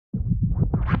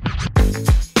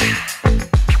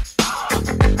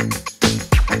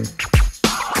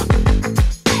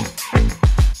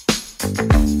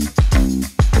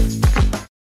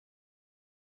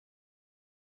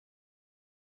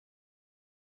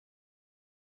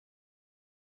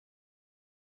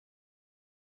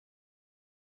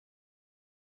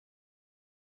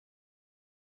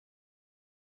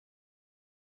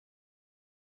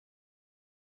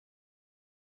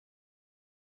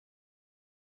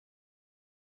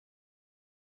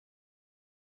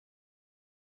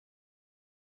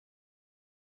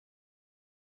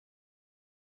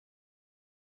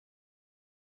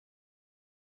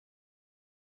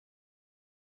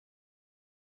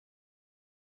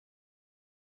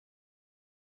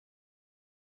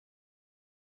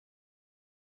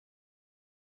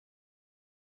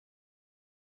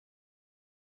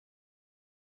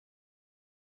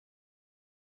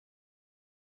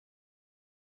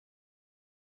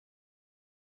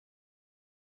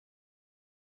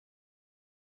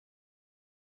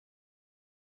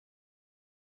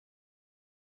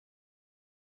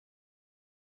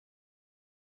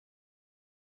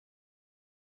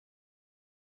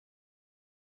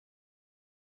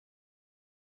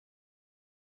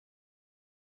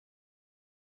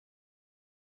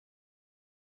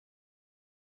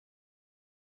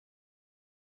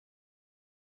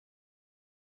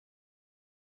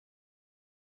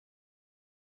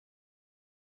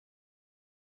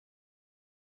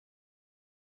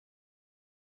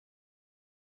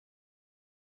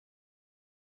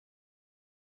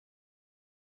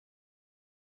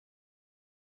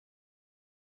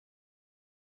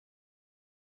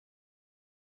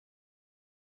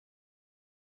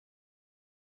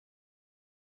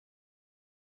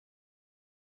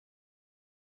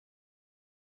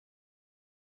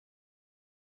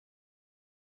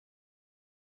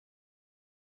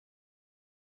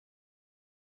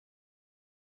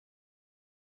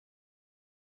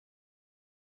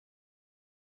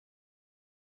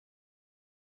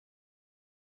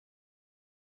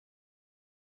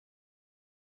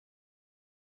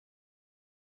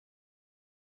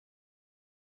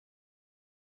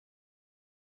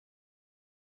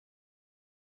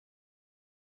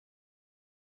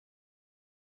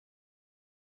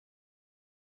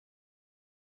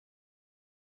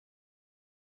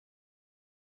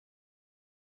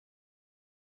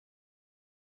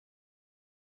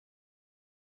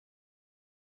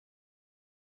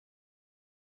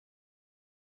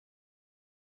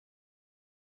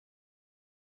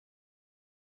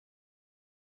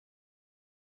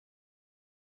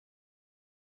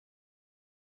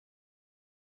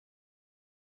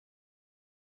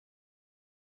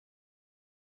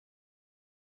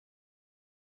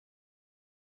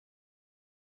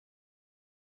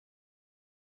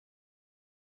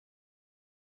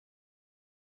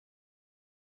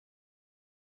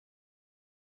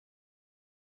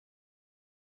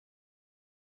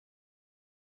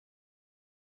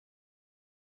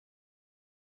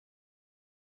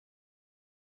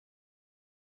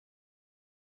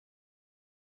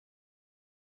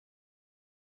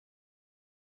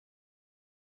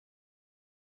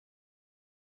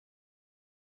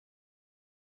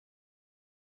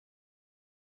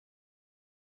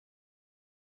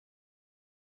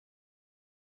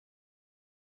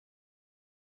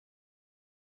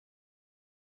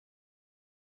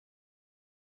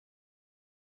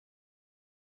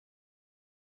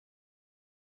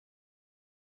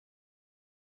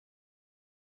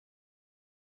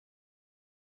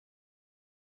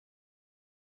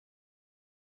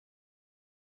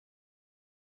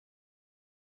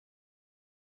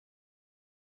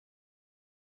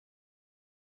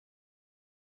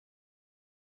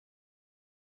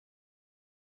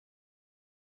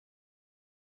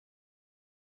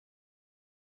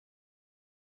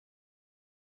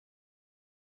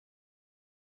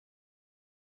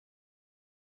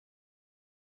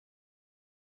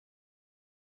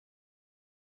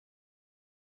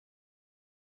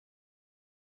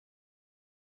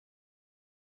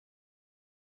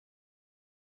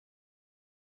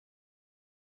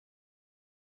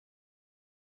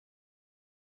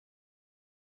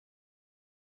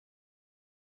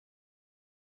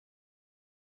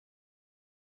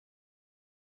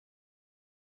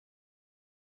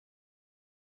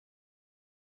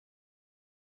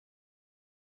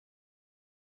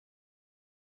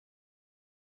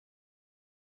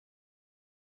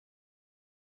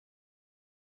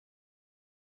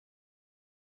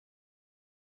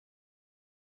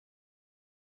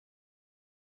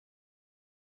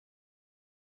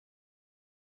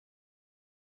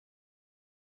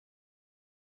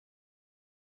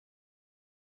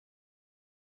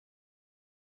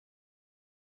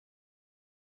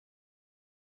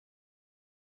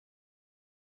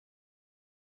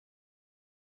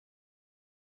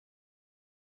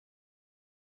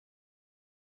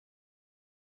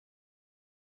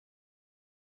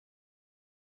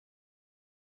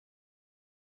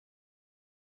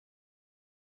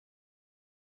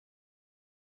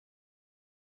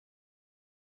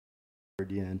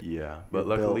D-end. Yeah, but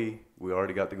You're luckily we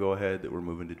already got the go-ahead that we're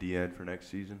moving to D-end for next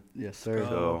season. Yes, sir.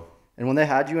 So And when they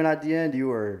had you in at D-end, you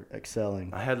were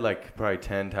excelling. I had like probably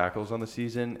 10 tackles on the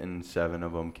season, and 7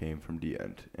 of them came from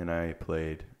D-end. And I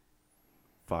played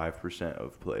 5%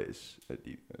 of plays at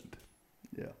D-end.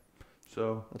 Yeah,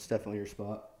 So, that's definitely your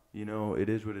spot. it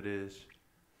is what it is.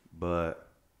 But,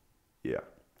 yeah.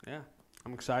 Yeah,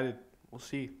 I'm excited. We'll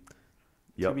see. To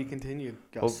Yep. be continued.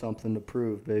 Got Hope- something to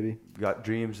prove, baby. Got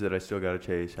dreams that I still got to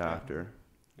chase after.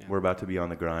 Yeah. We're about to be on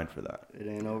the grind for that. It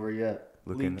ain't over yet.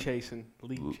 League chasing.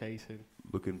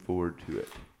 Looking forward to it.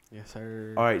 Yes,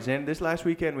 sir. All right, Zan, this last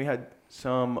weekend we had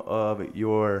some of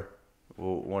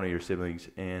one of your siblings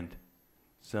and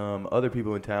some other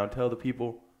people in town. Tell the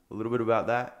people a little bit about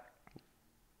that.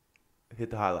 Hit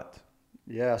the highlights.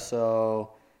 Yeah,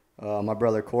 so my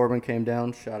brother Corbin came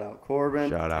down. Shout out Corbin.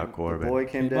 Shout out The Corbin. boy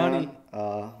came Big down.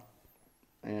 money.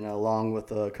 And along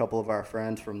with a couple of our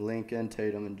friends from Lincoln,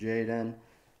 Tatum and Jaden.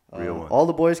 Real ones. All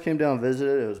the boys came down and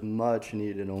visited. It was much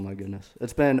needed. Oh, my goodness.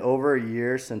 It's been over a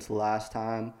year since the last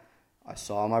time I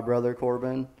saw my brother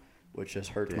Corbin, which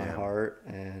just hurt my Damn. heart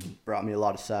and brought me a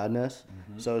lot of sadness.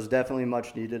 So it was definitely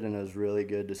much needed, and it was really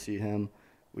good to see him.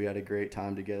 We had a great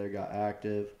time together, got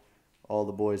active. All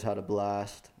the boys had a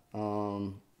blast.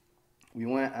 We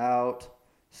went out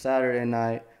Saturday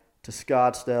night to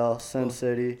Scottsdale, Sun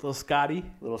City, Little Scotty.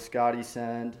 little Scotty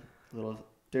Send, little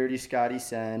dirty Scotty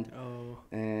Send, Oh.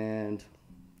 and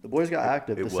the boys got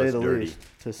active, it to say was the dirty. least.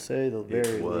 To say the very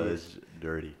It was least.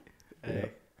 dirty.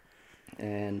 Hey.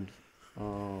 And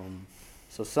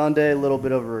so Sunday, a little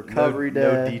bit of a recovery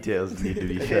No day. details need to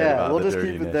be said Yeah, about we'll the just keep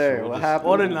it dirtiness. there. We'll What just- happened?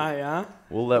 What a night, huh?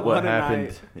 We'll let what What a happened.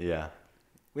 night. Yeah.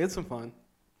 We had some fun.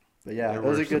 But yeah, There it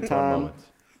was were a good some fun time. moments.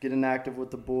 Getting active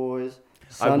with the boys.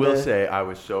 I will Sunday- say I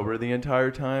was sober the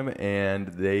entire time, and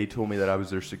they told me that I was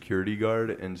their security guard,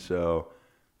 and so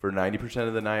for 90%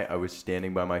 of the night, I was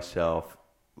standing by myself,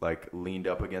 like leaned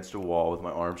up against a wall with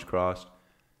my arms crossed,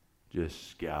 just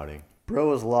scouting. Bro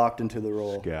was locked into the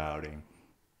role. Scouting.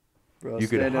 Bro You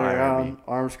could standing hire around, me.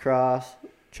 arms crossed,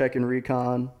 checking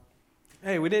recon.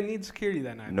 Hey, we didn't need security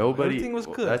that night. Nobody. Everything was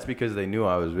good. That's because they knew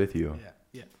I was with you.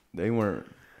 Yeah. They weren't.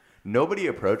 Nobody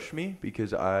approached me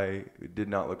because I did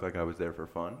not look like I was there for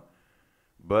fun,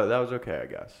 but that was okay, I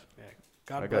guess. Yeah.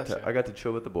 God I bless got you. to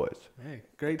chill with the boys. Hey,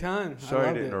 great time. I Sorry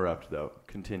loved to it. interrupt though.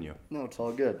 Continue. No, it's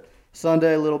all good.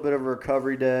 Sunday, a little bit of a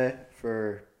recovery day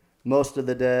for most of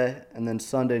the day. And then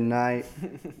Sunday night,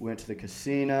 went to the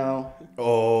casino.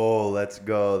 Oh, let's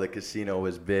go. The casino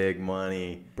was big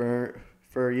money. Burnt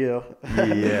for you.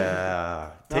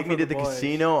 Yeah. Take for me to the the boys.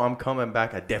 casino. I'm coming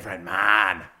back a different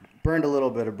man. Burned a little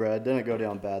bit of bread. Didn't go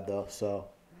down bad, though. So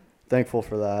thankful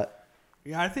for that.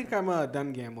 Yeah, I think I'm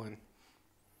done gambling.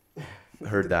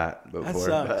 Heard that before. That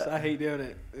sucks. but- I hate doing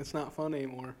it. It's not fun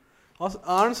anymore. Also,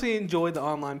 I honestly enjoyed the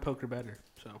online poker better.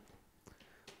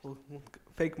 So,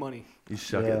 fake money. You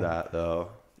suck Yeah. at that though.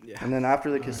 Yeah. And then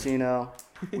after the casino,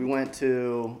 we went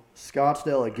to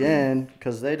Scottsdale again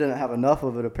because they didn't have enough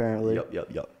of it, apparently.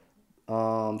 Yep.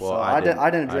 So I I didn't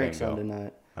didn't drink go. Sunday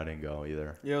night. I didn't go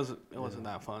either. Yeah, it wasn't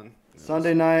that fun.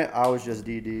 Sunday night, I was just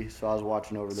DD, so I was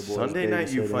watching over the boys. Sunday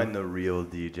night, you babysitting. find the real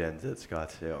D-gens at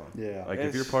Scottsdale. Yeah. Like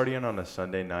if you're It's- partying on a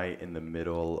Sunday night in the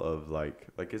middle of like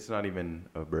it's not even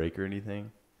a break or anything.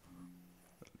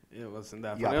 It wasn't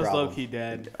that You fun. got It was problems. low key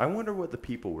dead. I wonder what the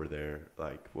people were there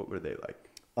like. What were they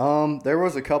like? There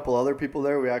was a couple other people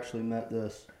there. We actually met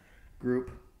this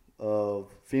group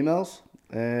of females,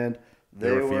 and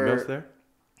There were females there.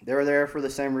 They were there for the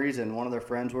same reason. One of their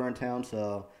friends were in town,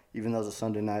 so even though it was a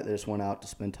Sunday night, they just went out to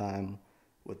spend time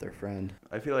with their friend.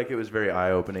 I feel like it was very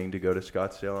eye-opening to go to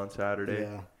Scottsdale on Saturday.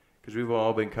 Yeah. Because we've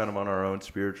all been kind of on our own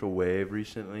spiritual wave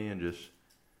recently and just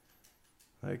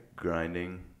like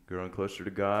grinding, growing closer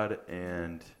to God.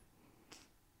 And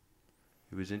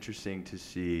it was interesting to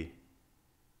see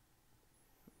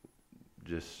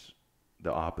just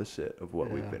the opposite of what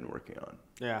we've Yeah. been working on.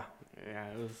 Yeah. Yeah,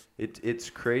 it was. It's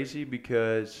crazy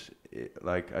because,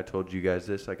 like I told you guys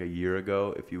this like a year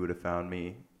ago, if you would have found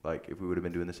me, like if we would have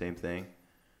been doing the same thing,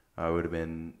 I would have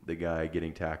been the guy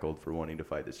getting tackled for wanting to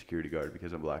fight the security guard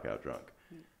because I'm blackout drunk.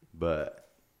 But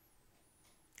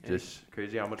just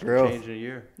crazy how much Growth. can change in a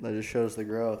year. That just shows the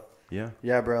growth. Yeah.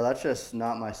 Yeah, bro, that's just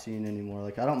not my scene anymore.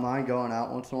 Like, I don't mind going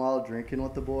out once in a while drinking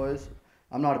with the boys.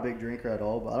 I'm not a big drinker at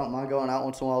all, but I don't mind going out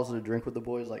once in a while to drink with the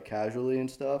boys, like, casually and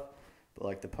stuff. But,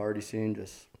 like, the party scene,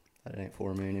 just, that ain't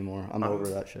for me anymore. I'm over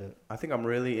that shit. I think I'm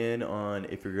really in on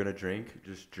if you're gonna drink,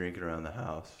 just drinking around the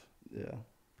house. Yeah,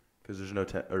 Because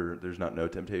there's there's not no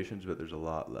temptations, but there's a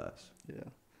lot less. yeah.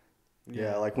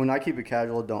 Yeah, like when I keep it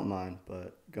casual, don't mind.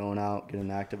 But going out,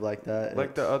 getting active like that.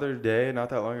 Like the other day, not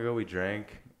that long ago, we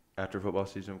drank after football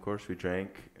season. Of course, we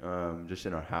drank just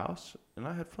in our house, and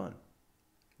I had fun.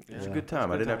 It was a Yeah. good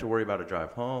time. I didn't have to worry about a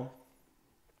drive home.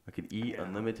 I could eat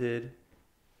unlimited,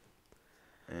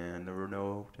 and there were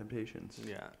no temptations.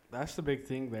 Yeah, that's the big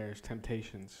thing. There is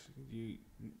temptations. You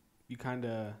kind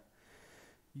of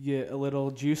get a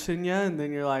little juice in you, and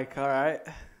then you're like, all right,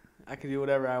 I can do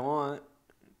whatever I want.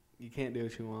 You can't do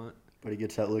what you want, But he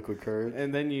gets that liquid courage.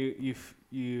 and then you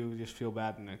just feel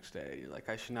bad the next day. You're like,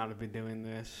 I should not have been doing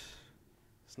this.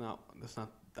 That's not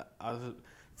that. I was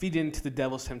feed into the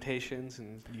devil's temptations,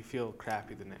 and you feel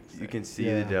crappy the next day. You can see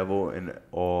the devil in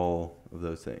all of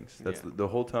those things. That's the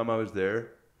whole time I was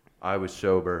there. I was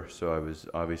sober, so I was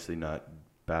obviously not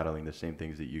battling the same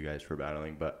things that you guys were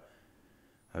battling, but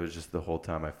I was just the whole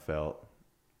time I felt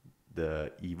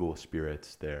the evil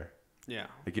spirits there. Yeah.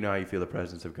 Like, you know how you feel the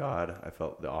presence of God? I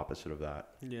felt the opposite of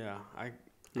that. Yeah. I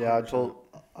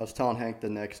was telling Hank the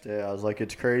next day, I was like,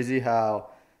 it's crazy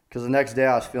how, because the next day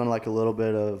I was feeling like a little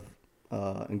bit of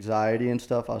anxiety and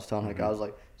stuff. I was telling Hank, I was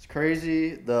like, it's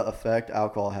crazy the effect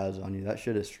alcohol has on you. That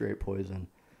shit is straight poison.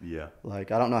 Yeah.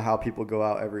 Like, I don't know how people go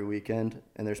out every weekend,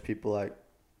 and there's people like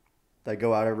that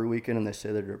go out every weekend and they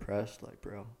say they're depressed. Like,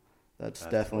 bro, that's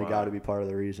definitely got to be part of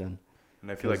the reason.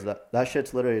 And I feel like that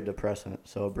shit's literally a depressant,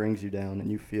 so it brings you down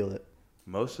and you feel it.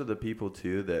 most of the people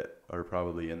too that are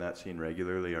probably in that scene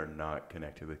regularly are not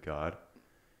connected with God.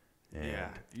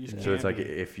 And so it's like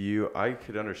I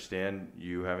could understand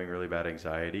you having really bad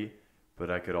anxiety, but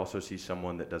I could also see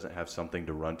someone that doesn't have something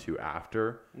to run to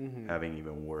after having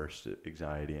even worse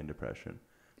anxiety and depression.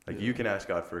 Like you can ask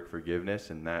God for forgiveness,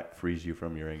 and that frees you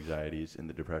from your anxieties and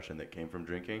the depression that came from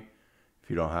drinking. If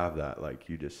you don't have that, like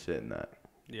you just sit in that.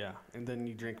 Yeah, and then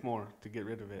you drink more to get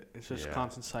rid of it. It's just a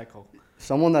constant cycle.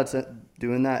 Someone that's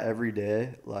doing that every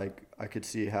day, like I could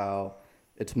see how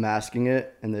it's masking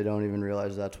it, and they don't even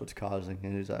realize that's what's causing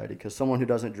anxiety. Because someone who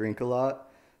doesn't drink a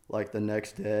lot, like the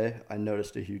next day, I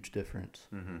noticed a huge difference.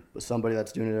 Mm-hmm. But somebody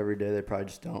that's doing it every day, they probably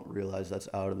just don't realize that's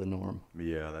out of the norm.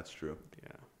 Yeah, that's true. Yeah,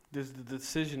 there's the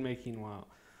decision making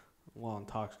while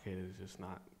intoxicated is just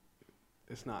not.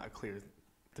 It's not a clear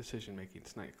decision making.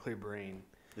 It's not a clear brain.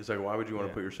 It's like, why would you want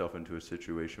to put yourself into a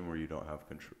situation where you don't have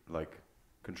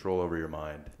control over your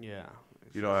mind? Yeah.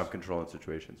 You don't have control in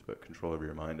situations, but control over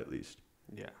your mind at least.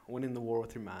 Yeah, winning the war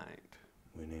with your mind.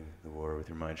 Winning the war with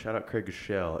your mind. Shout out Craig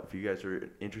Gashel. If you guys are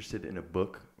interested in a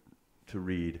book to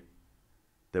read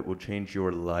that will change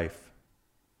your life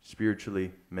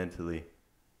spiritually, mentally,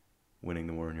 Winning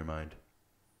the War in Your Mind.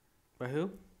 By who?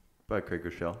 By Craig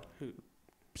Gashel. Who?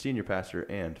 Senior pastor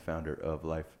and founder of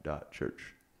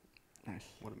Life.Church. Nice.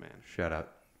 What a man. Shout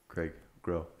out Craig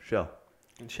Gashel.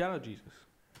 And shout out Jesus.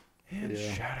 And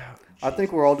shout out Jesus. I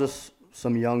think we're all just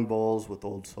some young bulls with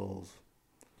old souls.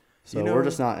 So we're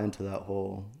just not into that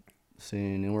whole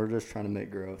scene, and we're just trying to make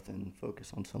growth and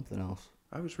focus on something else.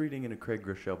 I was reading in a Craig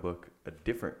Groeschel book, a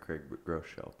different Craig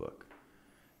Groeschel book,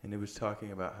 and it was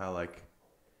talking about how, like,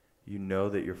 you know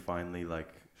that you're finally,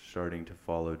 like, starting to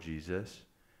follow Jesus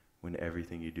when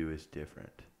everything you do is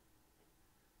different.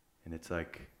 And it's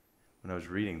like, when I was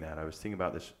reading that, I was thinking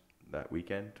about this last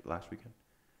weekend,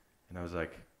 and I was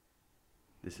like,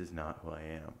 this is not who I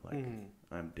am. Like,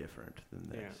 I'm different than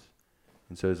this. Yeah.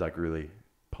 And so it's like really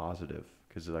positive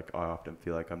because like I often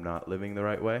feel like I'm not living the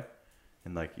right way.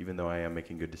 And like even though I am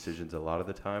making good decisions a lot of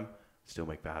the time, I still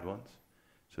make bad ones.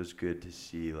 So it's good to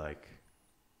see like,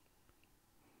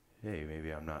 hey,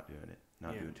 maybe I'm not doing it.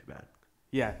 Not doing too bad.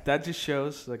 Yeah, that just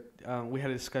shows like we had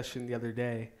a discussion the other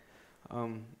day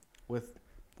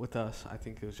with us. I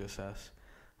think it was just us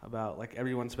about like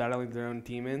everyone's battling their own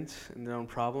demons and their own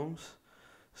problems.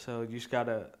 So you just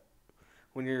gotta,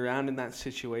 when you're around in that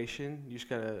situation, you just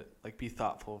gotta like be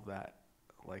thoughtful of that.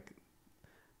 Like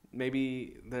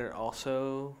maybe they're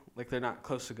also like they're not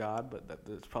close to God, but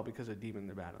that's probably because of a demon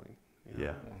they're battling. You know?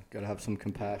 Yeah, gotta have some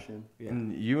compassion. Yeah.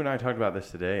 And you and I talked about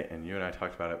this today, and you and I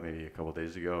talked about it maybe a couple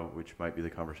days ago, which might be the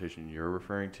conversation you're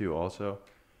referring to also.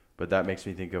 But that makes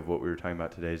me think of what we were talking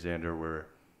about today, Xander, where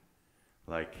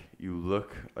like you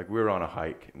look like we were on a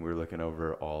hike and we were looking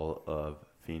over all of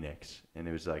Phoenix, and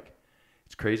it was like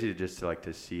it's crazy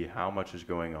to see how much is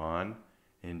going on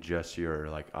in just your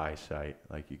like eyesight.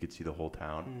 Like you could see the whole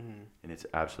town, and it's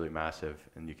absolutely massive,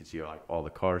 and you can see like all the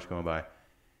cars going by,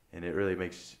 and it really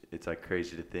makes it's like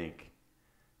crazy to think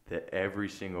that every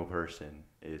single person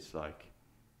is like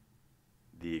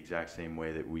the exact same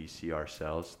way that we see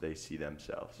ourselves, they see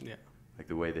themselves. Yeah. Like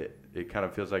the way that it kind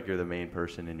of feels like you're the main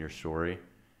person in your story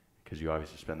because you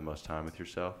obviously spend the most time with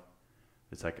yourself.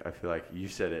 It's like, I feel like you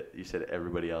said it. You said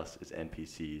everybody else is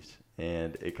NPCs.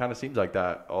 And it kind of seems like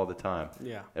that all the time.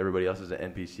 Yeah. Everybody else is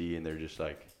an NPC and they're just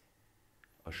like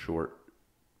a short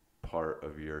part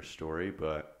of your story.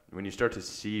 But when you start to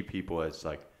see people as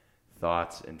like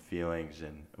thoughts and feelings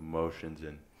and emotions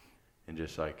and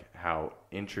just like how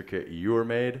intricate you are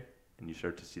made, and you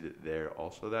start to see that they're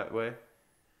also that way,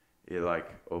 it like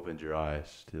opens your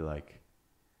eyes to like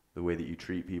the way that you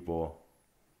treat people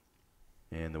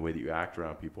and the way that you act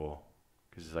around people,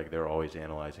 because it's like they're always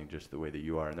analyzing just the way that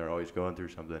you are, and they're always going through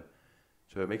something.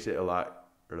 So it makes it a lot,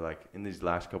 or like in these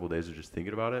last couple of days of just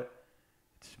thinking about it,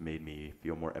 it's made me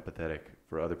feel more empathetic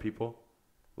for other people.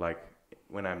 Like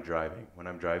when I'm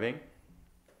driving,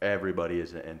 everybody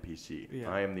is an NPC. Yeah.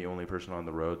 I am the only person on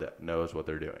the road that knows what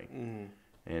they're doing. Mm-hmm.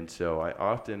 And so I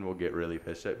often will get really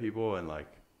pissed at people and like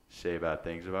say bad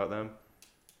things about them.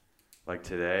 Like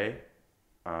today,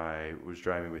 I was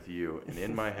driving with you, and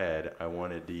in my head, I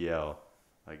wanted to yell,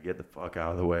 like, get the fuck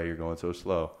out of the way, you're going so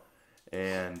slow.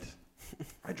 And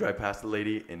I drive past the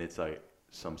lady, and it's like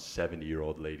some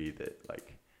 70-year-old lady that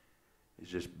like is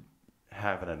just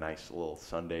having a nice little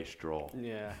Sunday stroll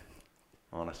Yeah.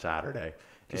 on a Saturday.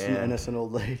 Just an innocent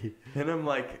old lady. And I'm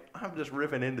like, I'm just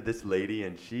ripping into this lady,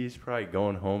 and she's probably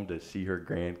going home to see her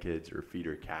grandkids or feed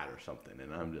her cat or something,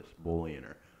 and I'm just bullying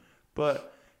her.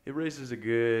 But it raises a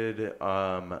good,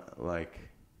 like,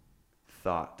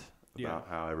 thought about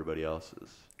how everybody else is.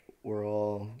 We're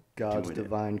all God's Doing it.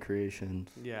 divine creations.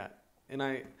 Yeah. And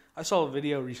I saw a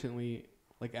video recently,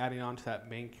 like adding on to that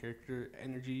main character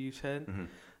energy you said. Mm-hmm.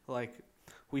 Like,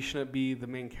 we shouldn't be the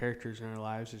main characters in our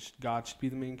lives. It's God should be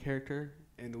the main character,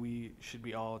 and we should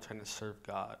be all trying to serve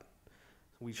God.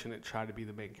 We shouldn't try to be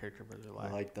the main character of our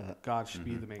life. I like that. God should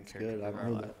be Mhm. the main It's character good. of I've our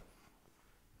heard life. that.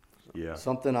 Yeah.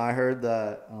 Something I heard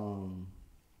that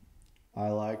I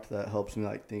liked that helps me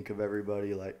like think of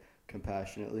everybody like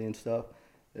compassionately and stuff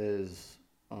is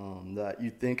that you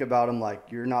think about them like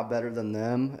you're not better than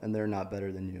them and they're not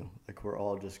better than you. Like we're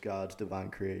all just God's divine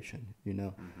creation, you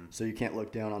know? Mm-hmm. So you can't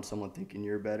look down on someone thinking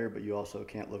you're better, but you also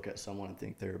can't look at someone and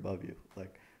think they're above you.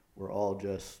 Like we're all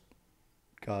just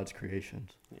God's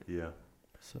creations. Yeah.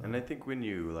 So And I think when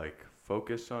you like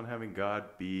focus on having God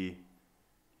be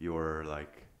your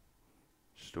like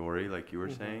story, like you were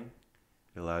Mhm. saying,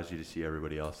 it allows you to see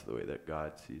everybody else the way that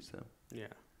God sees them, Yeah.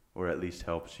 or at least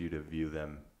helps you to view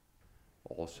them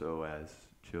also as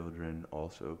children,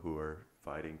 also who are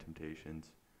fighting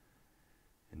temptations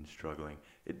and struggling.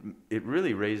 It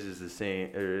really raises the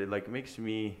same, or it like makes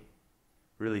me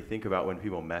really think about when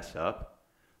people mess up.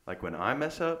 Like when I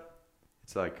mess up,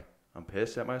 it's like I'm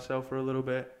pissed at myself for a little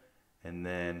bit, and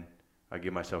then I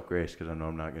give myself grace because I know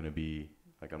I'm not going to be,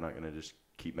 like I'm not going to just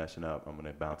keep messing up. I'm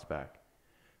going to bounce back.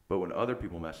 But when other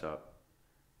people mess up,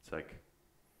 it's like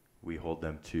we hold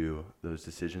them to those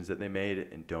decisions that they made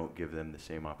and don't give them the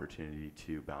same opportunity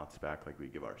to bounce back like we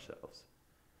give ourselves.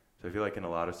 So I feel like in a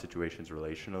lot of situations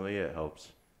relationally, it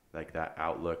helps like that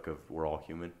outlook of we're all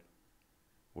human.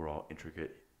 We're all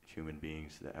intricate human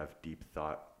beings that have deep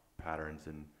thought patterns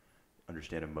and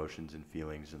understand emotions and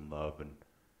feelings and love, and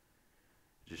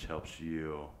it just helps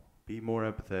you be more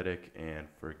empathetic and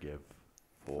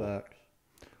forgiveful, facts.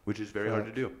 which is very hard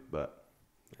to do, but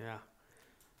Yeah.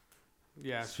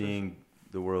 Yeah. seeing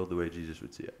the world the way Jesus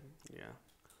would see it. Yeah.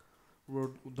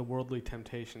 The worldly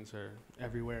temptations are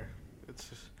everywhere. It's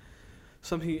just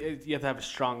something you have to have a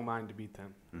strong mind to beat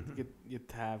them. Mhm. You have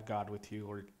to have God with you,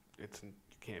 or you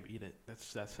can't beat it.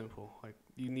 That's that simple. Like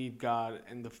you need God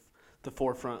in the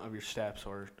forefront of your steps,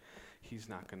 or He's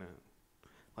not gonna.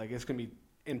 Like it's gonna be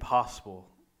impossible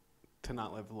to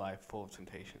not live a life full of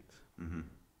temptations, Mhm.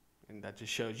 and that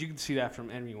just shows. You can see that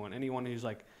from anyone who's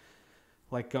like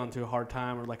going through a hard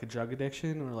time, or like a drug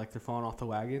addiction, or like they're falling off the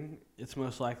wagon. It's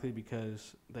most likely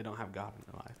because they don't have God in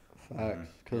their life. Facts.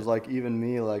 Because, Yeah. like, even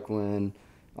me, like, when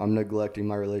I'm neglecting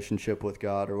my relationship with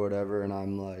God or whatever, and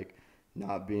I'm, like,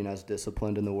 not being as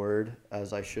disciplined in the Word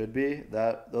as I should be,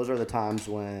 those are the times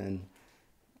when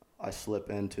I slip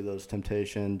into those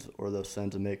temptations or those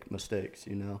sins and make mistakes,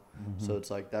 you know? So it's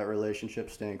like that relationship,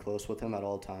 staying close with Him at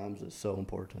all times is so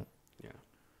important. Yeah.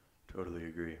 Totally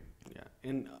agree. Yeah,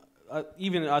 and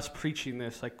even us preaching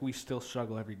this, like we still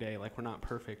struggle every day. Like we're not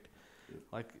perfect.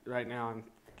 Like right now, I'm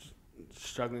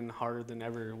struggling harder than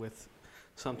ever with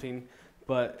something,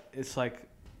 but it's like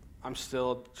I'm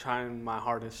still trying my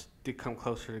hardest to come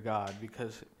closer to God,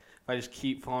 because if I just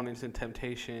keep falling into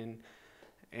temptation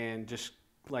and just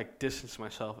like distance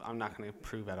myself, I'm not going to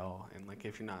improve at all. And like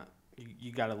if you're not,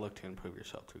 you got to look to improve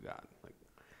yourself through God. Like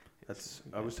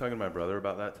I was talking to my brother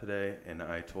about that today, and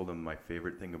I told him my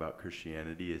favorite thing about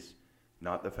Christianity is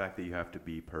not the fact that you have to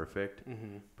be perfect,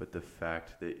 Mm-hmm. but the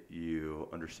fact that you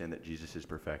understand that Jesus is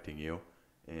perfecting you,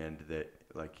 and that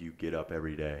like you get up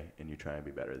every day and you try and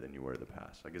be better than you were in the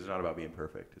past. Like it's not about being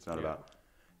perfect. It's not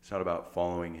about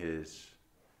following his.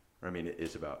 Or I mean, it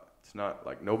is about. It's not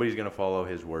like nobody's gonna follow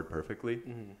his word perfectly.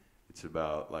 Mm-hmm. It's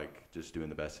about like just doing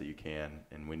the best that you can,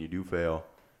 and when you do fail,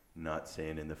 not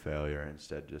staying in the failure,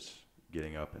 instead just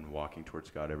getting up and walking towards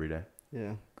God every day.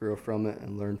 Yeah, grow from it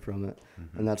and learn from it.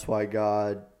 Mm-hmm. And that's why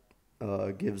God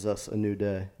gives us a new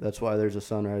day. That's why there's a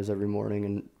sunrise every morning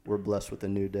and we're blessed with a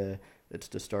new day. It's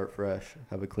to start fresh,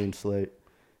 have a clean slate.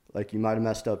 Like you might have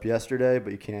messed up yesterday,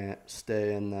 but you can't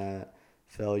stay in that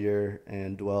failure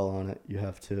and dwell on it. You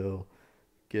have to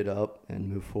get up and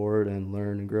move forward and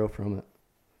learn and grow from it.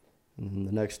 And then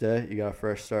the next day, you got a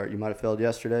fresh start. You might have failed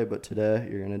yesterday, but today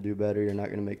you're going to do better. You're not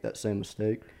going to make that same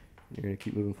mistake. You're going to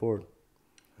keep moving forward.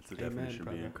 That's the Amen, definition of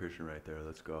being a brother. Christian right there.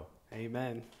 Let's go.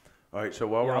 Amen. All right, so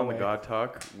while we're on the Yahweh. God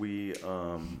talk, we've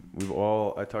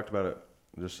I talked about it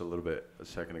just a little bit a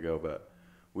second ago, but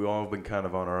we all have been kind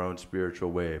of on our own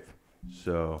spiritual wave.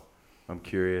 So I'm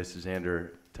curious,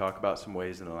 Xander, talk about some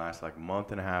ways in the last like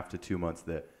month and a half to 2 months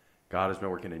that God has been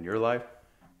working in your life,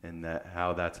 and that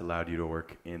how that's allowed you to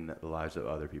work in the lives of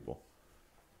other people.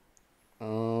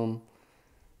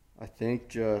 I think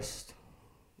just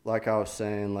like I was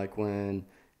saying, like when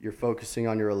you're focusing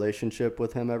on your relationship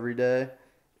with him every day,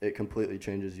 it completely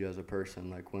changes you as a person.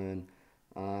 Like when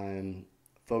I'm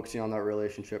focusing on that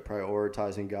relationship,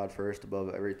 prioritizing God first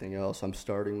above everything else, I'm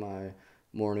starting my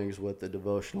mornings with the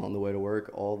devotional on the way to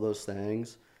work. All those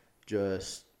things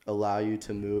just allow you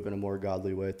to move in a more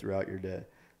godly way throughout your day.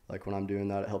 Like when I'm doing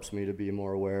that, it helps me to be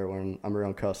more aware when I'm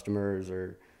around customers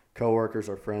or coworkers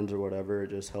or friends or whatever.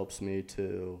 It just helps me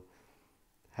to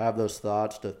have those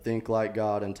thoughts, to think like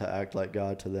God and to act like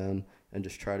God to them, and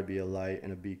just try to be a light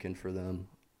and a beacon for them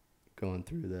going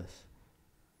through this.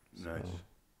 Nice. So,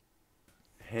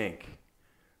 Hank,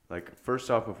 like first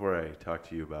off, before I talk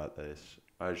to you about this,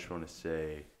 I just want to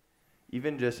say,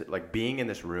 even just like being in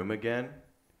this room again,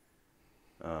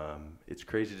 it's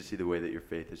crazy to see the way that your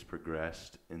faith has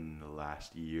progressed in the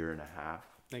last year and a half.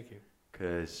 Thank you.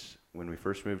 Because when we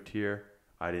first moved here,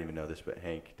 I didn't even know this, but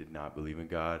Hank did not believe in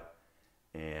God,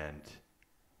 and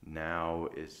now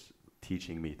is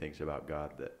teaching me things about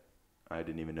God that I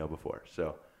didn't even know before.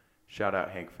 So shout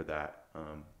out Hank for that.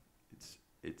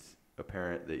 It's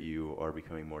apparent that you are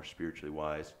becoming more spiritually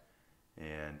wise,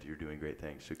 and you're doing great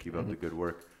things. So keep up the good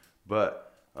work.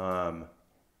 But I'm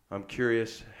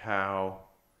curious how,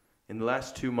 in the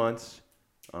last 2 months,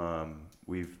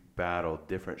 we've battled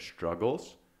different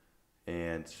struggles.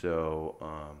 And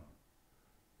so,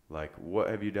 like, what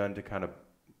have you done to kind of,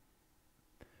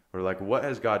 or like, what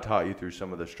has God taught you through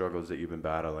some of the struggles that you've been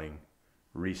battling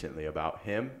recently about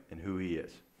Him and who He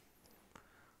is?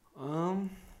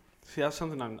 See, that's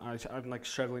something I'm like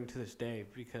struggling to this day,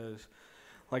 because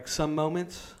like some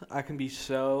moments I can be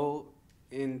so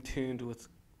in tuned with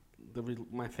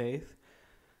my faith,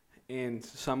 and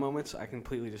some moments I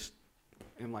completely just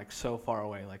am like so far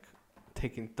away, like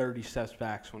taking 30 steps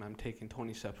back when I'm taking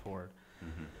 20 steps forward.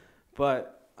 Mm-hmm.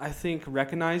 But I think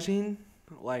recognizing,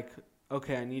 like,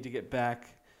 okay, I need to get back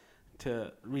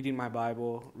to reading my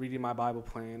Bible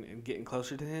plan, and getting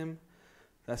closer to Him.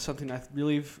 That's something I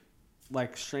really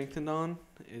like strengthened on,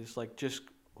 is like just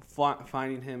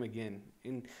finding Him again.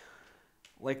 And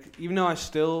like, even though I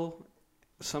still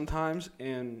sometimes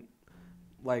am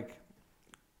like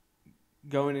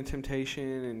going in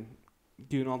temptation and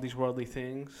doing all these worldly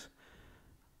things,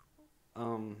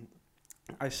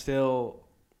 I still,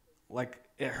 like,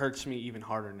 it hurts me even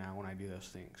harder now when I do those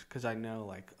things, because I know,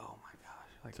 like, oh my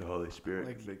gosh, like, It's the Holy Spirit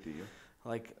like, convicting you.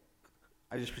 like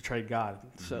I just betrayed God.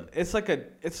 So Mhm.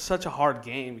 it's such a hard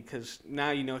game, because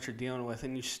now you know what you're dealing with,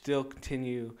 and you still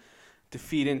continue to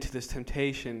feed into this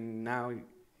temptation now,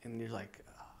 and you're like,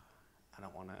 oh, I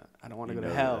don't want to You go to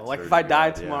know hell. that's Like, if hurting I die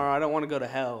God, yeah. tomorrow, I don't want to go to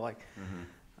hell. Like, Mm-hmm.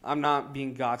 I'm not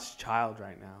being God's child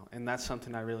right now, and that's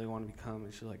something I really want to become,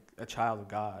 is just like a child of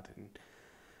God.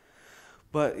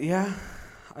 But yeah,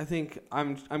 I think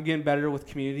I'm getting better with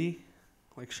community,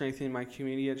 like strengthening my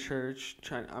community at church.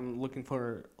 I'm looking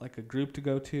for like a group to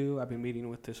go to. I've been meeting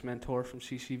with this mentor from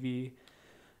CCV,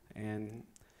 and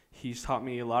he's taught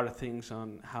me a lot of things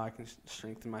on how I can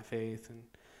strengthen my faith. And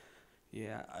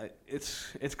yeah,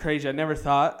 it's crazy. I never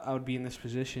thought I would be in this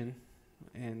position,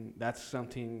 and that's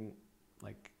something,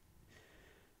 like,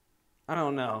 I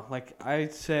don't know. Like,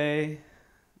 I'd say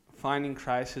finding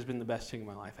Christ has been the best thing in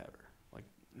my life ever. Like,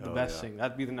 the Oh, best yeah. thing.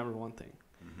 That'd be the number one thing.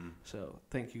 Mm-hmm. So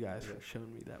thank you guys for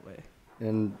showing me that way.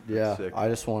 and yeah, sick. I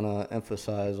just want to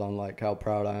emphasize on like how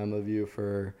proud I am of you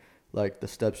for like the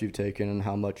steps you've taken and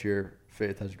how much your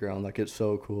faith has grown. Like it's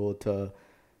so cool to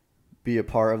be a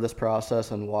part of this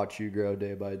process and watch you grow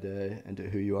day by day into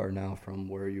who you are now from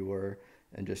where you were,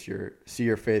 and just see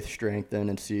your faith strengthen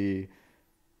and see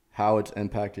how it's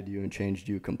impacted you and changed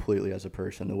you completely as a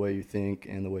person, the way you think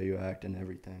and the way you act and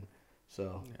everything.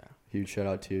 So huge shout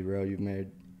out to you, bro. You've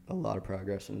made a lot of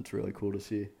progress and it's really cool to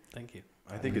see. Thank you.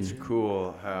 I think it's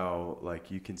cool how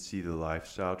like you can see the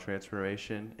lifestyle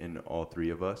transformation in all three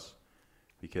of us,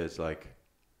 because like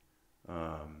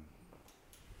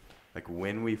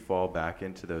when we fall back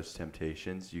into those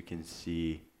temptations, you can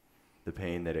see the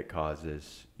pain that it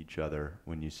causes each other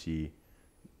when you see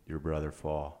your brother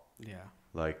fall. Yeah.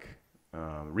 Like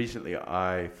recently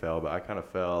I fell, but I kind of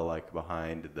fell like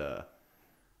behind the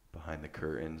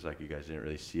curtains. Like you guys didn't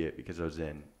really see it because I was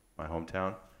in my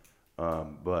hometown.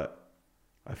 But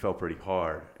I fell pretty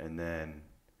hard, and then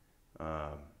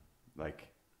like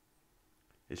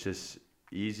it's just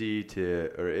easy to,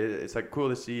 or it's like cool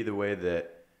to see the way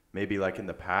that maybe like in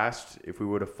the past, if we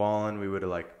would have fallen, we would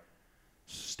have like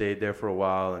stayed there for a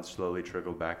while and slowly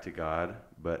trickled back to God.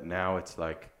 But now it's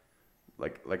like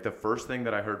the first thing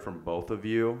that I heard from both of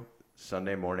you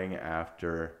Sunday morning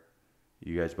after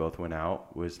you guys both went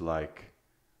out was like,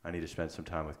 I need to spend some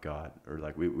time with God. Or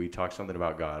like we talked something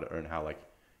about God, or and how like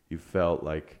you felt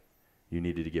like you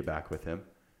needed to get back with him.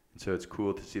 And so it's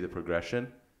cool to see the progression,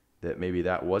 that maybe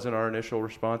that wasn't our initial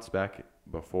response back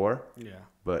before. Yeah.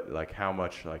 But like how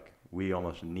much like we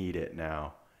almost need it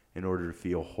now in order to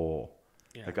feel whole.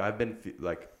 Yeah. Like I've been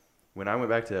like when I went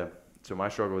back to, so my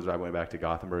struggle was I went back to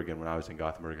Gothenburg, and when I was in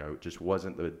Gothenburg, I just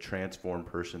wasn't the transformed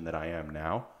person that I am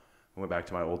now. I went back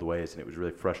to my old ways, and it was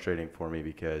really frustrating for me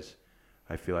because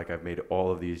I feel like I've made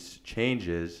all of these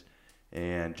changes,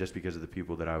 and just because of the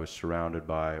people that I was surrounded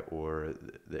by or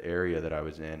the area that I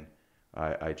was in,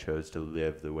 I chose to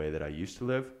live the way that I used to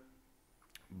live.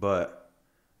 But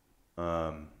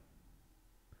right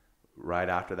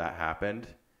after that happened,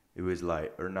 it was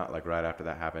like, or not like right after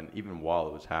that happened, even while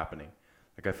it was happening,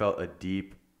 like I felt a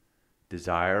deep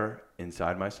desire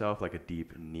inside myself, like a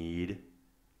deep need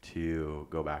to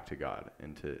go back to God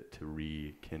and to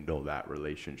rekindle that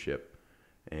relationship.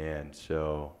 And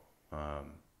so,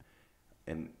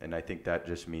 and I think that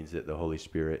just means that the Holy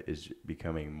Spirit is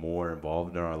becoming more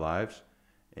involved in our lives.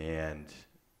 And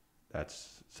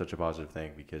that's such a positive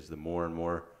thing, because the more and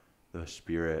more the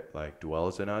Spirit like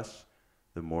dwells in us,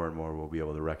 the more and more we'll be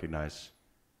able to recognize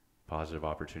positive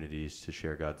opportunities to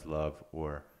share God's love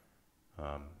or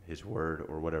his word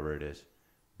or whatever it is.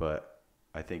 But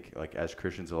I think like as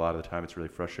Christians, a lot of the time it's really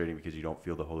frustrating because you don't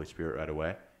feel the Holy Spirit right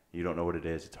away. You don't know what it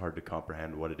is. It's hard to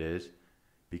comprehend what it is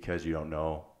because you don't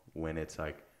know when it's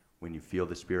like when you feel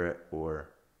the Spirit,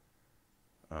 or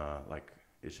like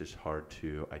it's just hard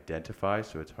to identify.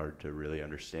 So it's hard to really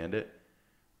understand it.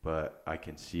 But I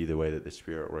can see the way that the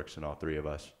Spirit works in all three of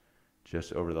us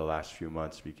just over the last few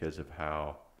months, because of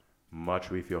how much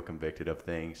we feel convicted of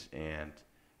things and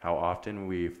how often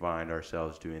we find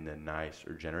ourselves doing the nice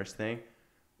or generous thing,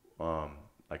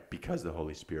 like because the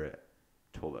Holy Spirit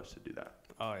told us to do that.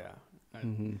 Oh yeah,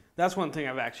 that's one thing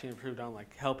I've actually improved on,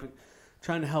 like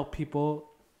trying to help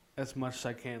people as much as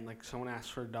I can. Like someone asks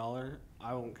for $1,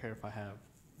 I won't care if I have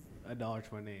 $1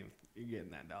 to my name. You're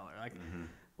getting that $1.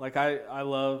 Like I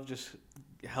love just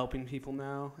helping people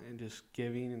now and just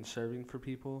giving and serving for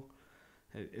people.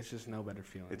 It's just no better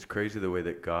feeling. It's crazy the way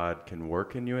that God can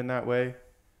work in you in that way,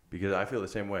 because I feel the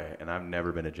same way, and I've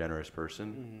never been a generous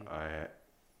person.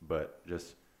 But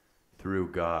just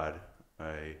through God,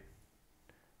 I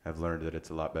have learned that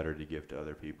it's a lot better to give to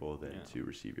other people than to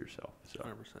receive yourself. So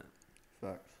 100%.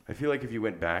 Facts. I feel like if you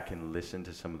went back and listened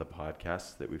to some of the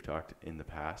podcasts that we've talked in the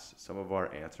past, some of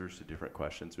our answers to different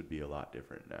questions would be a lot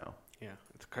different now. Yeah,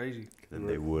 it's crazy. Than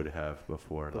they would have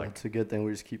before. But like it's a good thing.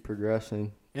 We just keep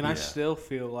progressing. And I still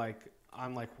feel like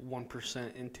I'm like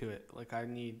 1% into it. Like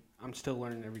I'm still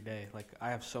learning every day. Like I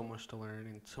have so much to learn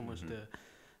and so much to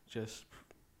just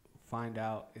find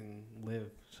out and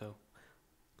live. So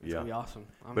it's gonna be awesome.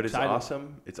 I'm excited.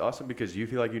 It's awesome because you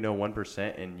feel like you know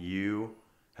 1%, and you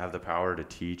have the power to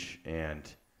teach and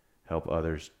help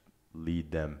others,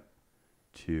 lead them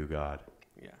to God.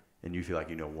 Yeah. And you feel like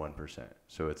you know 1%.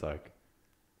 So it's like,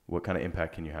 what kind of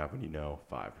impact can you have when you know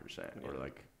 5%? Yeah. Or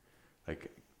like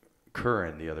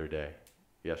Curran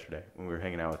yesterday, when we were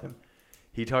hanging out with him,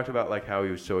 he talked about like how he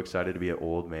was so excited to be an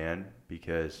old man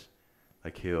because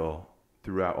like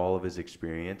throughout all of his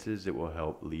experiences, it will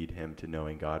help lead him to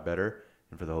knowing God better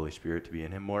and for the Holy Spirit to be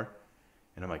in him more.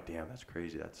 And I'm like, damn, that's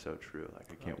crazy. That's so true.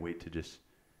 Like, I can't wait to just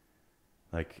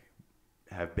like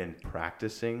have been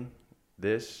practicing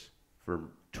this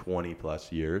for 20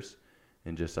 plus years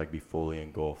and just like be fully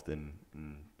engulfed in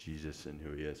Jesus and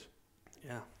who he is.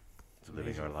 Yeah. It's Living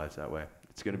amazing. our lives that way.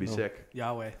 It's going to be No. sick.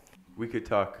 Yahweh. We could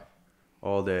talk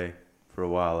all day for a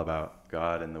while about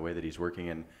God and the way that he's working.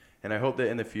 And I hope that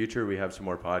in the future we have some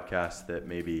more podcasts that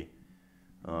maybe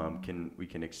we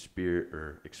can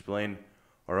explain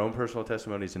our own personal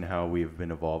testimonies and how we've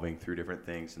been evolving through different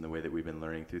things and the way that we've been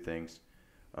learning through things.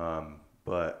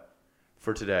 But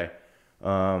for today,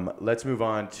 let's move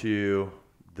on to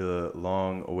the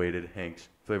long-awaited Hank's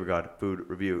Flavor God food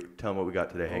review. Tell them what we got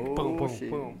today, Hank. Boom, boom, shit.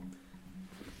 boom.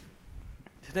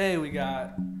 Today we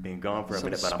got Being gone for a some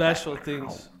minute, but I'm special back.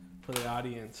 things for the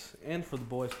audience and for the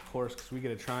boys, of course, because we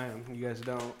get to try them. You guys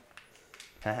don't.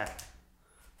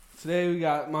 Today we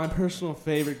got my personal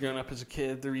favorite growing up as a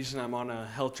kid. The reason I'm on a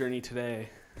health journey today.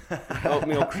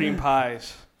 Oatmeal cream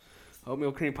pies.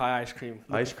 Oatmeal cream pie ice cream.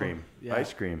 Ice cream. Yeah.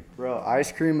 Ice cream. Bro,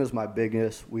 ice cream is my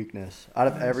biggest weakness. Out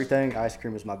of everything, ice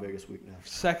cream is my biggest weakness.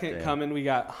 Second Damn. coming, we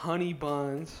got honey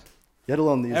buns. Let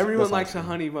alone these. Everyone this likes ice a cream.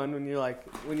 honey bun when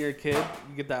you're a kid.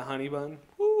 You get that honey bun.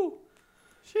 Woo!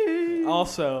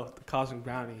 Also, the cosmic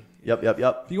brownie. Yep.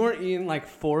 If you weren't eating like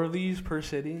 4 of these per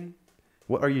sitting,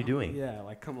 What are you doing? yeah,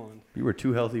 like come on. You were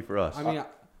too healthy for us. I mean,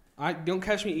 I don't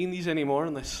catch me eating these anymore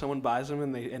unless someone buys them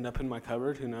and they end up in my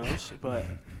cupboard. Who knows? But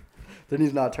Then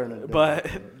he's not turning it down. but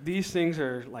these things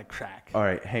are like crack. All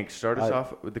right, Hank, start us I-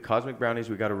 off with the Cosmic Brownies.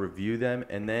 We got to review them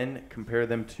and then compare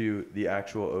them to the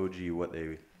actual OG, what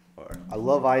they are. I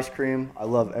love ice cream. I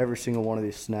love every single one of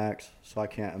these snacks, so I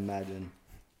can't imagine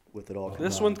with it all. This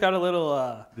combined. one's got a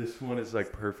little. This one is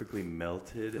like perfectly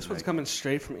melted. This and, one's like, coming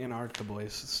straight from Antarctica,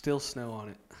 boys. Still snow on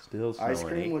it. still snowing. ice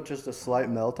cream with just a slight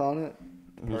melt on it.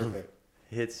 Mm-hmm. Perfect.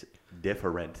 It's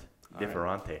different. All right.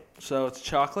 Differente. So it's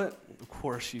chocolate. Of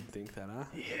course you'd think that, huh?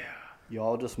 Yeah.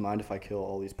 Y'all just mind if I kill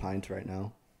all these pints right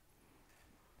now?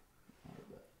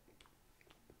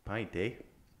 Pint, eh?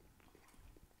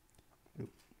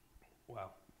 Wow.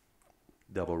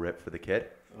 Double rip for the kid.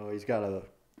 Oh, he's got to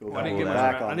go I didn't get much.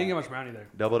 back I on didn't get that. much brownie there.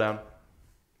 Double down.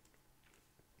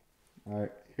 All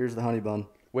right, here's the honey bun.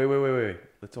 Wait.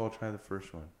 Let's all try the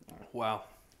first one. Wow.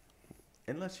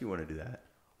 Unless you want to do that.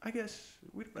 I guess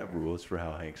we don't have rules for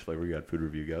how Hank's Flavor God food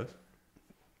review goes.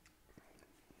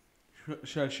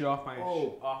 Should I shoot off my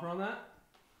Oh. offer on that?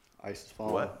 Ice is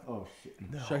falling. What? Oh shit.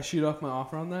 Should I shoot off my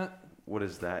offer on that? What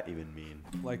does that even mean?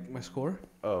 Like my score?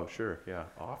 Oh, sure. Yeah.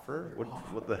 Offer?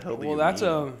 What the hell do you Well, that's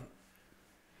mean?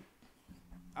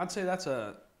 I'd say that's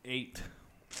a 8.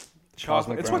 Cosmic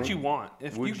Chocolate. It's what brownie? you want.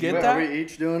 If Would you you- get Wait, that, are we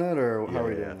each doing it, or how are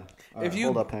we Yeah. doing it? All If right, you-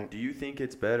 hold up, Hank. Do you think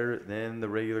it's better than the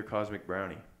regular Cosmic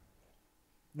Brownie?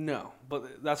 no.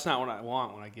 But that's not what I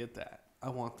want when I get that. I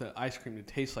want the ice cream to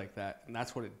taste like that, and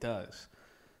that's what it does.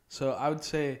 So I would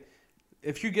say,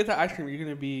 if you get the ice cream, you're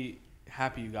gonna be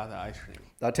happy you got the ice cream.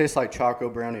 That tastes like Choco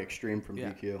Brownie Extreme from Yeah.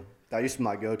 DQ. That used to be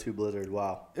my go-to Blizzard.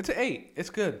 Wow, It's an 8. It's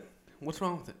good. What's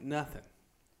wrong with it? Nothing.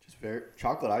 just very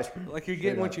chocolate ice cream. Like you're Straight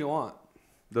getting up. what you want.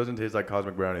 Doesn't taste like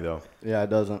Cosmic Brownie though. Yeah, it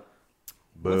doesn't.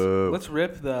 Boo. Let's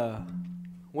rip the.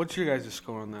 What's your guys'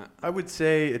 score on that? I would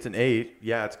say it's an 8.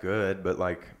 Yeah, it's good, but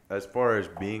like as far as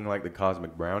being like the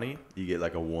Cosmic Brownie, you get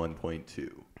like a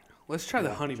 1.2. Let's try the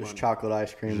Yeah, honey just bun. chocolate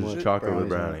ice cream Just with chocolate with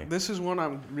brownies in brownie. it. This is one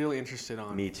I'm really interested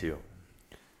on. Me too.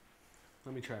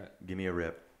 Let me try it. Give me a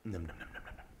rip. Nom, nom, nom,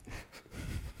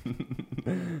 nom,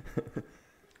 nom.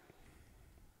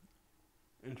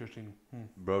 Interesting.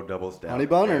 Bro doubles down. Honey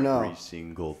bun or no? Every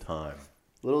single time.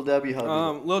 Little Debbie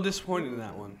huggy. A little disappointed in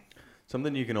that one.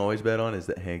 Something you can always bet on is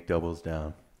that Hank doubles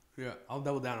down. Yeah, I'll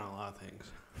double down on a lot of things.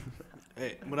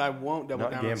 Hey, but I won't double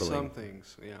Not down gambling. on some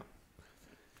things. Yeah.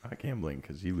 Not gambling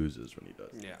because he loses when he does.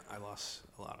 Yeah, I lost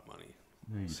a lot of money.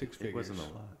 No, you 6 didn't. It wasn't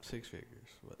figures. a lot. 6 figures.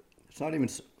 But It's not even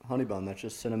honey bun. That's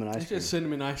just cinnamon ice it's cream. just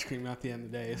cinnamon ice cream at the end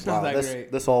of the day. It's Wow, not that this,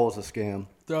 great. This all was a scam.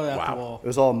 Throw that at Wow. the wall. It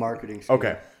was all a marketing scheme.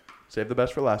 Okay. Save the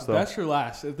best for last though. That's for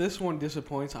last. If this one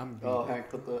disappoints, I'm Oh, Hank,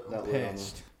 put that lid on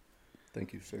pissed. this.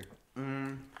 Thank you, sir.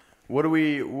 What are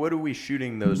we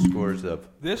shooting those scores of?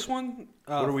 This one.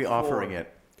 What are we 4. offering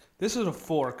it? This is a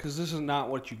 4 because this is not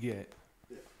what you get.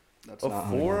 That's A not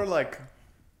honey 4? bun. Like,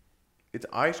 it's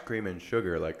ice cream and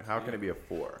sugar. Like, how can it be a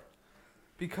 4?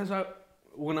 Because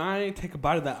when I take a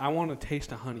bite of that, I want to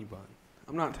taste a honey bun.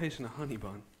 I'm not tasting a honey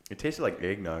bun. It tasted like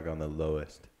eggnog on the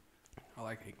lowest. I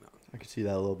like eggnog. I can see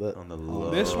that a little bit. On the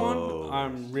This one, lowest.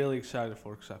 I'm really excited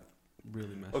for because I've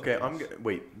really messed Okay, with this.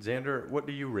 wait, Xander, what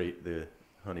do you rate the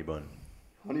honey bun?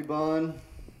 Honey bun,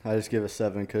 I just give a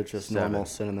 7 because it's just 7. normal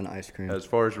cinnamon ice cream. As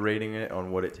far as rating it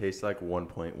on what it tastes like,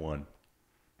 1.1.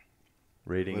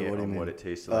 Rating Wait, it what do you on what mean? it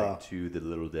tastes like to the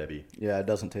Little Debbie, Yeah, it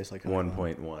doesn't taste like honey bun.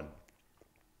 1.1.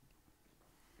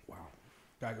 Wow.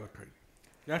 That goes crazy.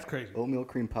 That's crazy. Oatmeal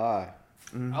cream pie.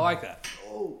 I like that.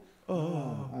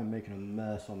 Oh, I'm making a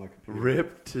mess on my computer.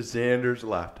 Rip to Xander's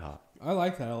laptop. I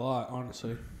like that a lot,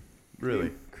 honestly.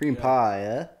 Really? Cream Yeah. pie,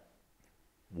 eh?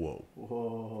 Whoa.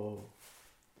 Whoa.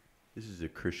 This is a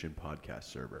Christian podcast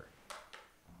server.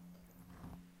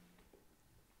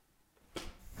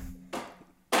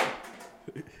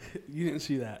 You didn't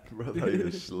see that. Bro, that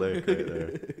is slick right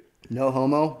there. No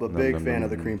homo, but No, big no, no, fan no,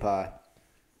 of the no. cream pie.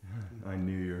 I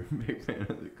knew you were a big fan of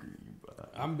the cream pie.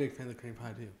 I'm a big fan of the cream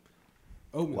pie, too.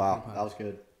 Oatmeal Wow, cream pie. that was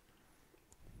good.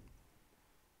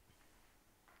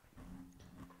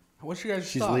 What's your guys'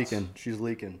 She's thoughts? leaking. She's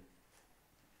leaking.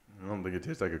 I don't think it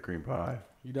tastes like a cream pie.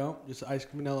 You don't? Just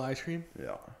vanilla ice cream?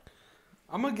 Yeah.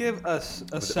 I'm going to give a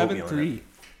the oatmeal in 7-3.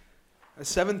 A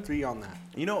 7-3 on that.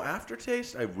 You know,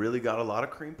 aftertaste, I really got a lot of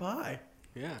cream pie.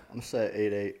 Yeah. I'm going to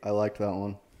say 8-8. I liked that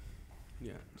one.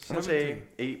 Yeah. I'm going to say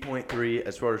 8.3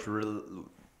 as far as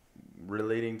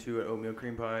relating to an oatmeal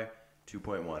cream pie,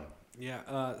 2.1. Yeah.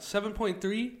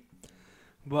 7.3.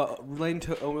 But relating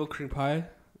to oatmeal cream pie,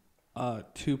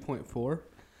 2.4.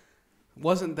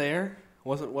 Wasn't there.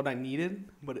 Wasn't what I needed,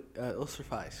 but it'll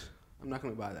suffice. I'm not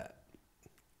going to buy that.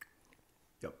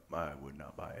 Yep, I would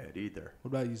not buy it either. What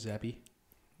about you, Zappy?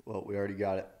 Well, we already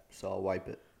got it, so I'll wipe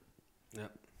it.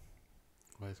 Yep.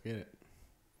 Let's get it.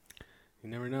 You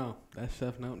never know. That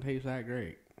stuff don't taste that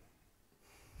great.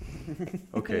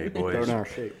 Okay, Throw it boys. in our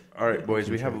shape. All right, boys,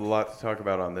 we have a lot to talk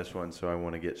about on this one, so I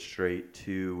want to get straight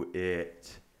to it.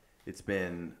 It's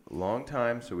been a long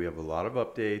time, so we have a lot of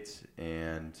updates,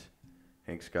 and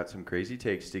Hank's got some crazy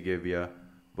takes to give you.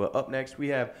 But up next, we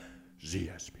have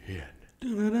ZSPN.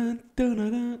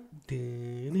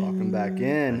 Clocking back I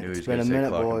in. knew he It's was been going a to say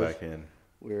minute, clocking boys. back in.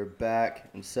 We're back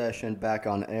in session, back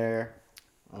on air.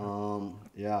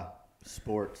 Yeah,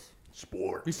 sports.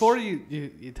 Sports. Before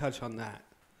you touch on that,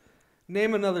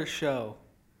 name another show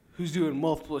who's doing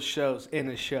multiple shows in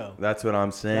a show. That's what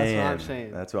I'm saying. That's what I'm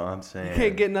saying. That's what I'm saying. You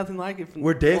can't get nothing like it from.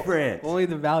 We're different. Only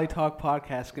the Valley Talk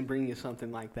podcast can bring you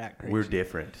something like that crazy. We're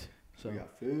different. So, We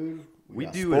got food. We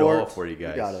got do it all sports, for you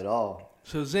guys. We got it all.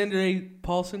 so Xander A.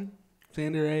 Paulson,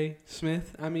 Xander A.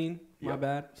 Smith. My Yep.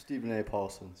 bad. Stephen A.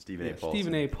 Paulson. Stephen A. Yeah, Paulson.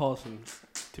 Stephen A. Paulson,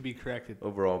 to be corrected.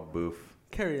 Overall boof.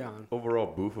 Carry on. Overall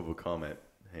boof of a comment,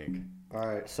 Hank. All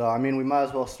right, so I mean, we might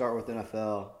as well start with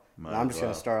NFL. Might And I'm as just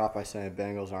gonna well. start off by saying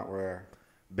Bengals aren't where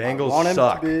I Bengals want them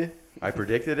suck. to be. I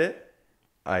predicted it.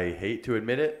 I hate to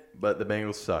admit it, but the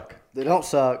Bengals suck. They don't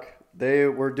suck. They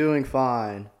were doing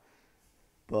fine,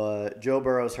 but Joe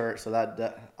Burrow's hurt, so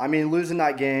I mean, losing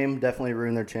that game definitely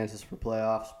ruined their chances for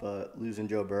playoffs. But losing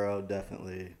Joe Burrow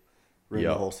definitely ruined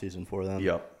Yep. the whole season for them.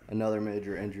 Yep. Another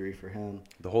major injury for him.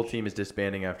 The whole team is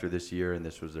disbanding after this year, and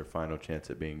this was their final chance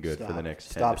at being good for the next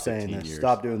 10 Stop to saying 15 this. years.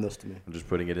 Stop doing this to me. I'm just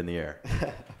putting it in the air.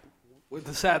 Well,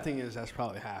 the sad thing is that's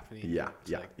probably happening. Yeah,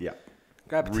 It's yeah, like, yeah.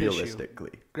 grab a tissue.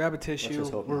 Realistically. Grab a tissue.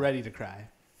 just hope We're not. ready to cry.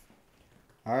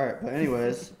 All right, but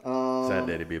anyways, Sad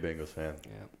day to be a Bengals fan.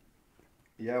 Yeah.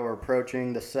 yeah, we're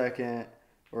approaching the second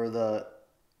or the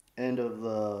end of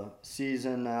the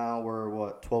season now. We're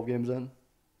what, 12 games in?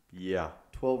 Yeah.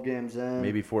 12 games in.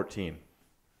 Maybe 14.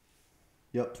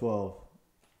 Yep, 12.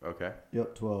 Okay.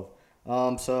 Yep, 12.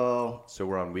 So So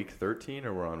we're on week 13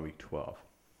 or we're on week 12?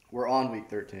 we're on week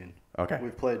 13. Okay.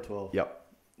 We've played 12. Yep.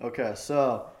 Okay,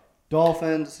 so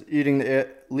Dolphins leading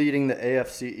the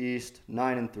AFC East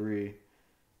 9-3.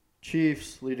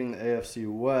 Chiefs leading the AFC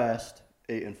West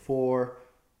 8-4.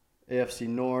 AFC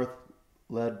North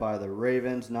led by the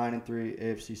Ravens 9-3.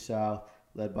 AFC South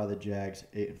led by the Jags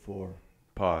 8-4.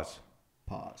 Pause.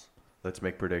 Pause. Let's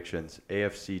make predictions.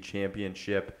 AFC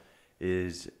Championship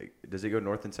does it go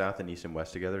north and south and east and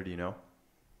west together? Do you know?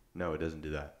 No, it doesn't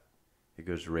do that. It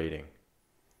goes rating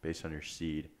based on your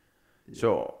seed.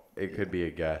 So it could be a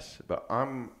guess, but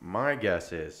my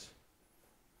guess is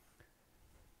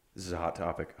this is a hot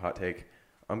topic, hot take.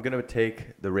 I'm gonna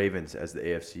take the Ravens as the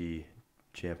AFC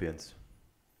champions.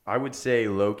 I would say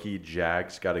low-key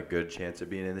Jags got a good chance of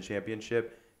being in the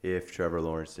championship if Trevor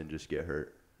Lawrence didn't just get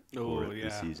hurt for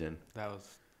the season.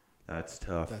 That's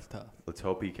tough. That's tough. Let's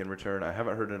hope he can return. I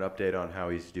haven't heard an update on how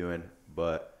he's doing,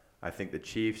 but I think the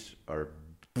Chiefs are,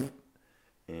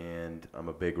 and I'm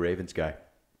a big Ravens guy.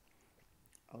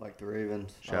 I like the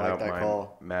Ravens. Shout I like out that my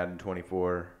call. Madden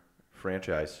 24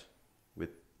 franchise with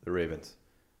the Ravens.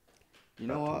 You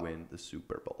know About to what? win the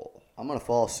Super Bowl. I'm going to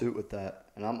follow suit with that.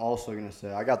 And I'm also going to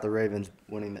say I got the Ravens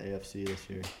winning the AFC this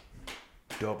year.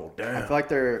 Double I down. feel like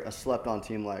they're a slept-on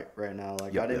team right now.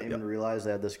 Like Yep, I didn't yep, even realize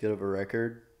they had this good of a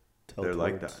record till They're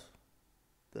like towards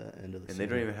the end of the And season. they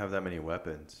don't even have that many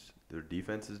weapons. Their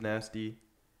defense is nasty,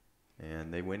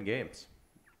 and they win games.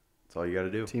 That's all you got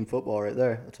to do. Team football right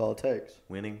there. That's all it takes.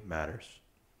 Winning matters.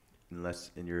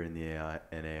 unless you're in the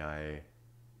NAIA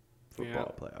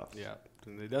football playoffs. Yeah,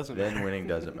 it doesn't Then matter. winning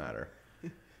doesn't matter.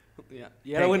 Yeah,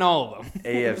 you gotta win all of them.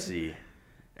 AFC.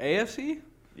 AFC?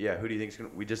 Yeah, who do you think's gonna?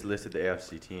 We just listed the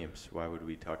AFC teams. Why would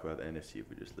we talk about the NFC if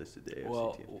we just listed the AFC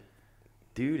Well, teams?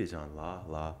 Dude is on La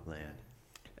La Land.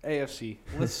 AFC.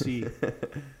 Let's see.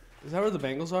 Is that where the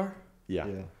Bengals are? Yeah.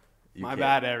 Yeah. You My can't-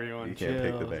 bad, everyone. you can't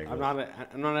pick the Chill. Bengals.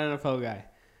 I'm not an NFL guy.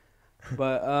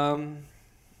 But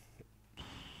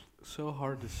so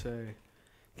hard to say.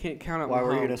 Can't count out Why Mahomes.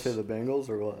 were you gonna say the Bengals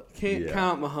or what? Can't Yeah.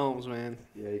 count Mahomes, man.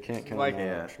 Yeah, you can't count Like, them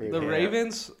yeah, out straight The up. Yeah.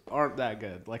 Ravens aren't that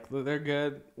good. Like they're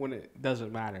good when it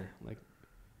doesn't matter. Like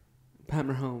Pat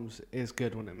Mahomes is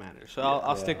good when it matters. So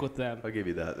I'll Yeah. stick with them. I'll give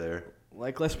you that there.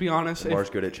 Like let's be honest. Lamar's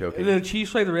If good at choking. the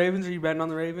Chiefs play the Ravens, are you betting on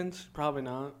the Ravens? Probably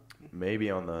not. Maybe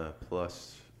on the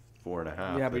plus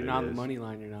 4.5. Yeah, but that you're not on it the is. money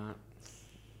line. You're not.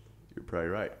 You're probably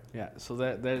right. Yeah. So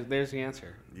there's the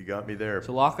answer. You got me there.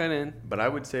 So lock that in. But I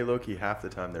would say low-key half the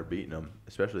time they're beating them,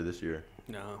 especially this year.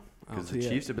 No. I don't Because the see it.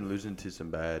 Chiefs have been losing to some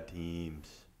bad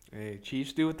teams. Hey,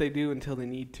 Chiefs do what they do until they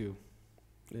need to.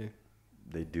 Yeah.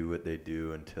 They do what they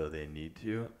do until they need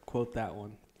to. Quote that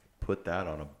one. Put that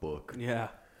on a book. Yeah.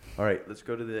 All right, let's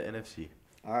go to the NFC.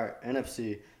 All right,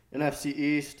 NFC. NFC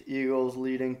East, Eagles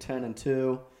leading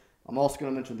 10-2. I'm also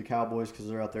going to mention the Cowboys because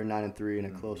they're out there 9-3 in a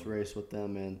close race with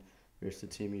them, and there's the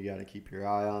team you got to keep your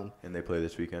eye on. And they play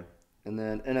this weekend. And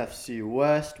then NFC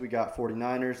West, we got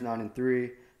 49ers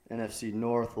 9-3. NFC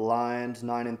North, Lions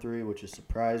 9-3, which is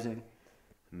surprising.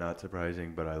 Not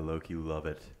surprising, but I low-key love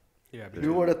it. Yeah. Dude.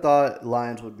 Who would have thought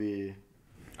Lions would be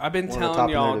I've been one of the top telling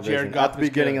in their y'all division Jared Goff at the is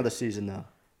beginning good. of the season, though?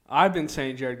 I've been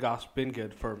saying Jared Goff's been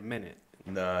good for a minute.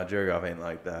 Nah, Jared Goff ain't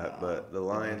like that. No, But the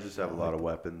Lions just have a not lot like of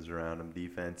weapons around them.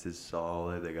 Defense is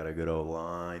solid. They got a good old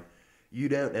line. You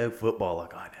don't know football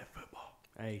like I know football.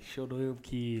 Hey, shut up,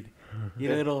 kid. You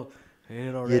little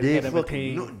You redhead did of a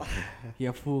fucking thing.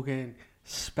 You fucking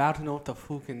spouting out the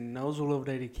fucking nozzle over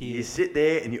there, the kid. You sit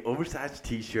there in your oversized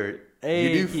T-shirt.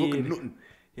 Hey, you do fucking kid. nothing.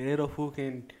 You little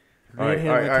fucking All right, redhead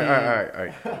of a all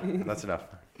right. That's enough.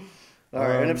 All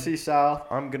right, Um, NFC South,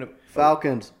 I'm gonna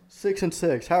Falcons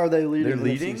 6-6. How are they leading? They're NFC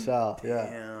leading? South, yeah.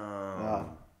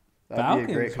 Damn. That'd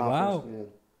be a great Falcons, conference.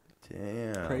 wow.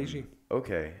 Yeah. Damn. Crazy.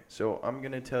 Okay, so I'm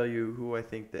gonna tell you who I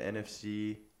think the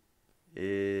NFC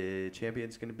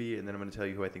champion's gonna be, and then I'm gonna tell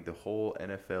you who I think the whole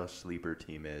NFL sleeper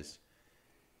team is.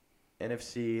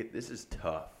 NFC, this is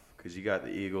tough because you got the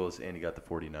Eagles and you got the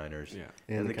 49ers. Yeah.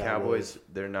 And the Cowboys,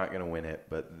 they're not gonna win it,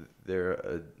 but they're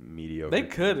a mediocre. They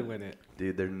team. could win it.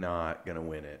 Dude, they're not gonna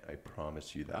win it. I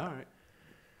promise you that. All right.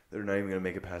 They're not even gonna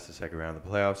make it past the second round of the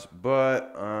playoffs,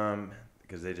 but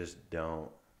because they just don't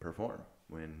perform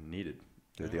when needed.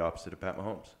 They're the opposite of Pat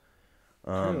Mahomes.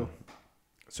 True.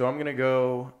 So I'm gonna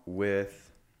go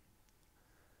with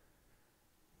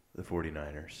the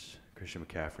 49ers. Christian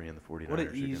McCaffrey and the 49ers What are an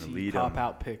gonna easy lead pop them.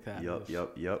 out pick that Yup, is.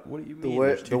 yup. What do you The mean? way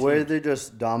There's two the way teams. they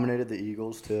just dominated the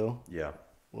Eagles too Yeah.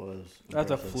 was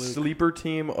That's a impressive. fluke. Sleeper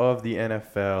team of the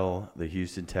NFL, the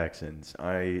Houston Texans.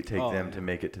 I take Oh, them yeah. to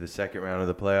make it to the second round of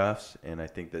the playoffs, and I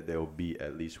think that they will beat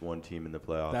at least one team in the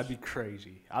playoffs. That'd be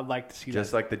crazy. I'd like to see Just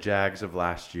that. like the Jags of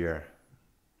last year.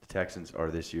 The Texans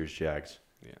are this year's Jags.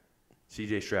 Yeah.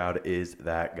 CJ Stroud is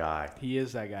that guy. He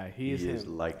is that guy. He is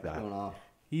him. like that. Going off.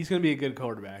 He's going to be a good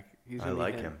quarterback. He's I gonna be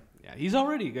like him. Yeah, he's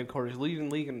already a good quarterback. He's leading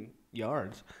the league in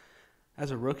yards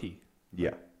as a rookie.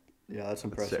 Yeah. Yeah, that's That's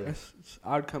impressive.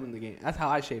 I'd come in the game. That's how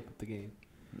I shape up the game.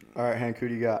 All right, Hank, who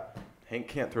do you got? Hank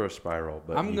can't throw a spiral,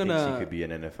 but I'm he thinks gonna- he could be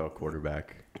an NFL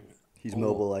quarterback. He's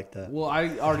mobile like that. Well,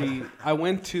 I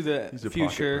went to the He's a pocket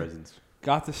future, presence.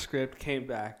 got the script, came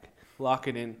back, lock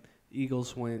it in.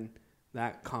 Eagles win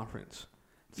that conference.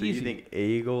 So Easy. you think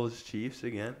Eagles Chiefs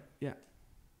again? Yeah.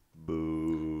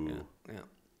 Boo. Yeah.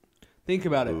 Think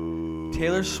about it. Boo.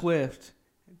 Taylor Swift,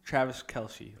 Travis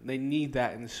Kelce. They need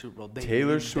that in the Super Bowl. They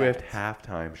Taylor need Swift that.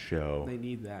 halftime show. They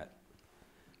need that.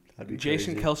 That'd be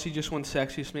Jason crazy. Kelsey just won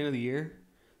Sexiest Man of the Year.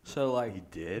 So like He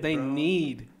did. they bro?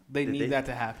 need Did they- that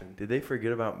to happen. Did they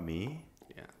forget about me?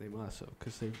 Yeah, they must have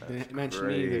because they That's didn't mention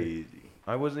me either. crazy.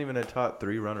 I wasn't even a top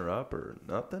 3 runner-up or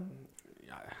nothing.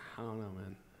 I don't know,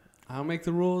 man. I don't make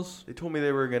the rules. They told me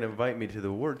they were going to invite me to the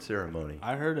award ceremony.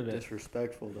 I heard of it.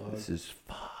 Disrespectful, dog. This is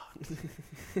fucked.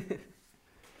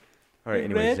 All right, You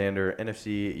anyways, read? Xander,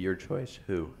 NFC, your choice.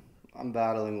 Who? I'm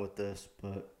battling with this,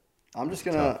 but I'm just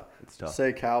It's gonna tough. It's tough.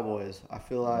 say Cowboys. I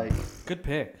feel like Good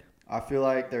pick.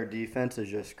 their defense is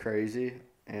just crazy,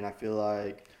 and I feel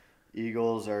like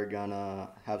Eagles are gonna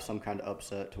have some kind of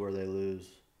upset to where they lose.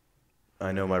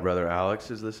 I know my brother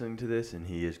Alex is listening to this, and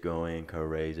he is going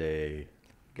crazy.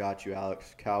 Got you,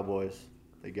 Alex. Cowboys,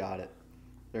 they got it.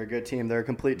 They're a good team. They're a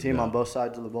complete team No. on both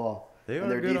sides of the ball. They are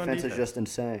And their good on defense is defense. just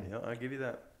insane. Yeah, I'll give you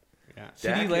that. Yeah.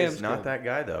 Dak CD Lamb's is not good. that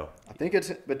guy though. I think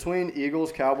it's between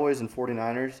Eagles, Cowboys, and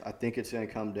 49ers. I think it's going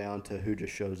to come down to who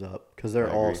just shows up because they're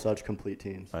I all agree. such complete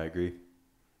teams. I agree.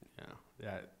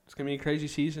 Yeah. It's gonna be a crazy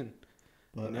season.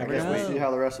 But I never guess we'll know. see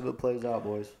how the rest of it plays out,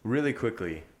 boys. Really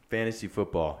quickly, fantasy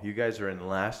football. You guys are in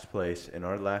last place. In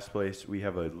our last place, we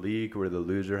have a league where the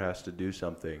loser has to do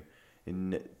something.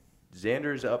 And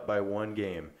Xander's up by 1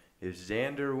 game. If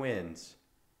Xander wins,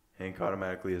 Hank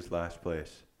automatically is last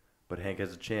place. But Hank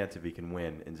has a chance if he can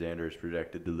win, and Xander is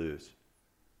projected to lose.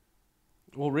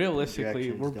 Well, realistically,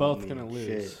 Projections we're don't both mean gonna lose.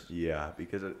 shit. Yeah,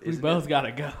 because We both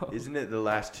gotta go. isn't it the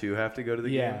last 2 have to go to the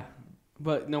Yeah, game?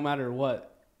 but no matter what,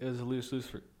 it was a lose-lose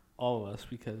for all of us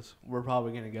because we're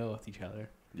probably gonna go with each other.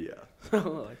 Yeah. So,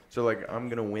 like, So, like, I'm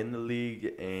going to win the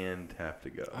league and have to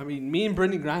go. I mean, me and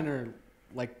Brittany Griner are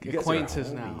like You guys are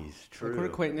acquaintances now. homies, Like, true. we're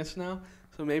acquaintances now,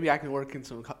 so maybe I can work in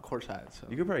some courtside. So,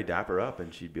 You could probably dap her up,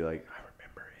 and she'd be like, I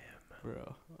remember him.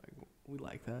 bro, like, we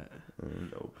like that.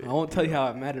 No big I won't tell you deal. how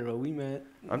I met her, but we met.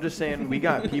 I'm just saying, we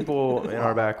got people in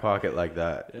our back pocket like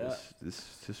that. Yeah.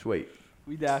 Just wait.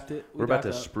 We dapped it. We're about to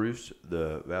dapped up. spruce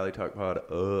the Valley Talk Pod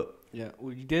up. Yeah,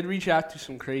 we did reach out to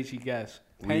some crazy guests.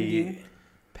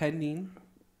 Pending.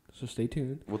 So stay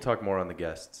tuned. We'll talk more on the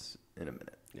guests in a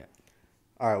minute.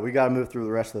 All right, we got to move through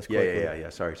the rest of this quickly. Yeah.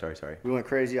 Sorry. We went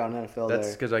crazy on NFL That's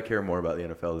there. because I care more about the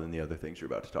NFL than the other things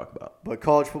you're about to talk about. But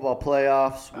college football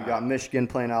playoffs, we got Michigan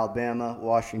playing Alabama,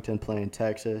 Washington playing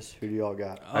Texas. Who do y'all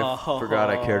got? I forgot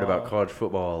I cared about college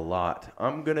football a lot.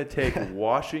 I'm going to take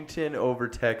Washington over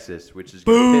Texas, which is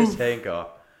going to piss Hank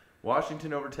off.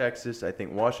 Washington over Texas. I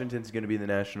think Washington's going to be the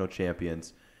national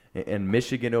champions. And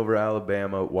Michigan over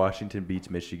Alabama. Washington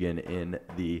beats Michigan in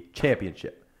the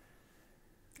championship.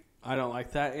 I don't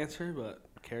like that answer, but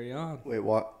carry on. Wait,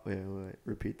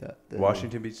 repeat that.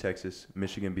 Washington beats Texas.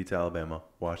 Michigan beats Alabama.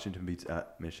 Washington beats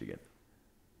at Michigan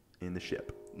in the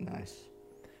ship. Nice.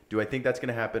 Do I think that's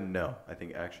going to happen? No. I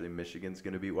think actually Michigan's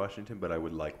going to beat Washington, but I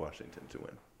would like Washington to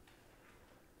win.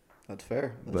 That's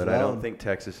fair. That's But I don't valid. think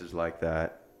Texas is like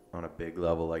that on a big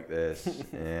level like this,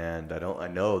 and I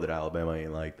know that Alabama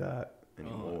ain't like that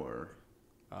anymore.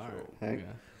 All right. So, Hank?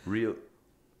 Okay.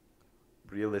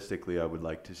 Realistically, I would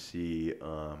like to see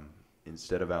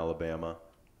instead of Alabama,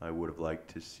 I would have liked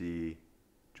to see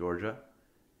Georgia,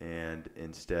 and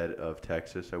instead of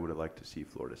Texas, I would have liked to see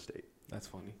Florida State. That's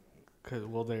funny. Cause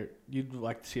you'd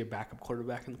like to see a backup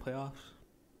quarterback in the playoffs?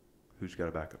 Who's got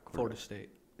a backup quarterback? Florida State.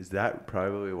 Is that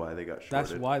probably why they got shorted?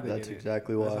 That's why they That's did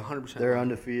exactly it. why. That's 100% They're why.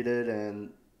 undefeated,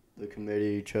 and the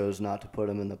committee chose not to put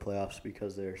them in the playoffs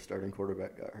because their starting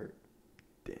quarterback got hurt.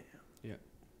 Damn.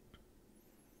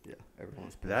 Yeah,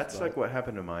 everyone's pissed That's about like it. what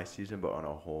happened to my season, but on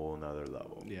a whole nother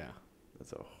level. Yeah.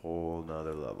 That's a whole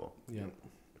nother level. Yeah.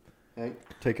 Hank,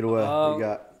 take it away. Um, we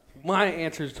got My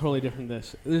answer is totally different than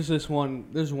this. There's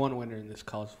one winner in this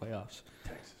college playoffs.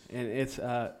 Texas. And it's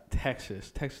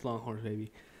Texas Longhorns,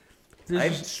 baby. I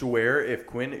swear if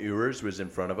Quinn Ewers was in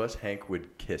front of us, Hank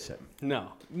would kiss him. No,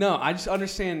 I just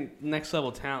understand next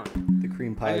level talent. the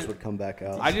cream pies just- would come back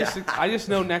out. I just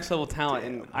know next level talent,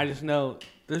 and I just know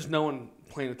there's no one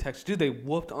playing with Texas. Dude, they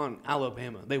whooped on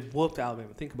Alabama. They whooped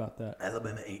Alabama. Think about that.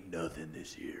 Alabama ain't nothing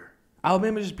this year.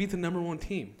 Alabama just beat the #1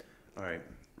 team. All right,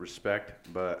 respect,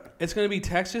 but It's going to be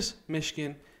Texas,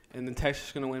 Michigan, and then Texas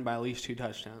is going to win by at least 2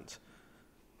 touchdowns.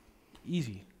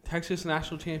 Easy. Texas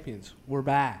national champions. We're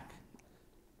back.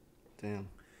 Damn.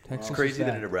 Texas it's is crazy that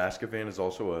back. a Nebraska fan is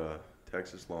also a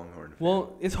Texas Longhorn fan.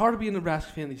 Well, it's hard to be a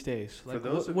Nebraska fan these days. Like,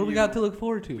 those what of do we you- got to look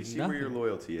forward to? we see Nothing. where your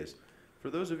loyalty is. For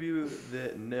those of you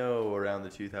that know around the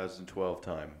 2012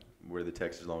 time where the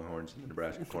Texas Longhorns and the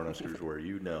Nebraska Cornhuskers were,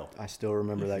 you know. I still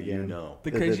remember that You game. know. The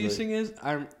Vividly. craziest thing is,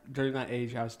 during that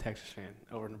age, I was a Texas fan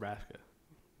over Nebraska.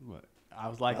 But I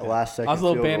was like That that. last second I was a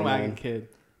little field goal, bandwagon man. kid.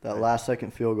 That last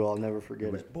second field goal, I'll never It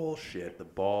forget was it. bullshit. The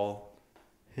ball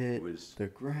Hit was the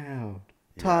ground.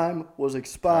 Yeah. Time was Time was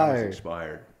expired.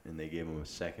 expired, and they gave him a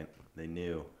second. They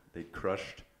knew they'd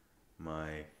crushed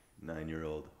my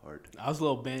 9-year-old heart. I was a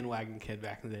little bandwagon kid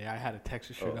back in the day. I had a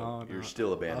Texas shirt on. You're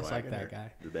still a I bandwagoner. was like that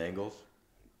guy. The Bengals,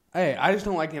 Hey, I just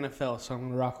don't like NFL, so I'm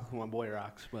gonna rock with who my boy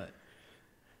rocks. But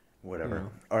whatever. Yeah.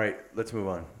 All right, let's move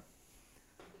on.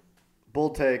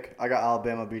 Bold take. I got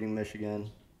Alabama beating Michigan.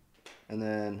 And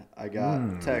then I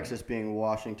got Texas beating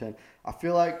Washington. I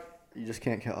feel like you just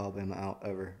can't count Alabama out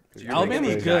ever. So you're Alabama's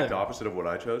the good. exact opposite of what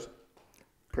I chose.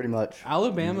 Pretty much.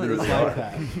 Alabama is Literally like are.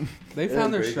 that. They It found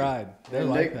is their crazy. stride. They're And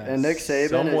like Nick, that. and Nick Saban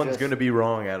Someone's is just, going to be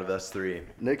wrong out of us three.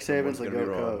 Nick Saban's someone's the gonna be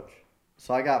good wrong. coach.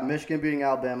 So I got Michigan beating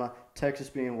Alabama, Texas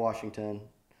beating Washington,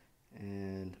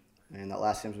 and Man, that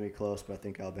last game's going to be close, but I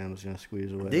think Alabama's going to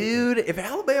squeeze away. Dude, if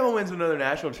Alabama wins another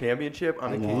national championship, I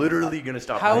I'm know. literally going to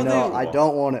stop. How playing they- football. I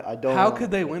don't want it. I don't How want could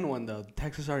it. they win one though?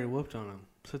 Texas already whooped on them,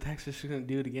 so Texas is gonna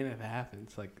do it again if it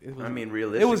happens. Like it was. I mean,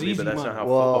 realistically, easy but that's money. not how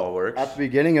Well, football works. at the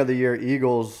beginning of the year,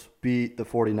 Eagles beat the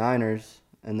 49ers,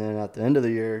 and then at the end of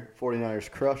the year,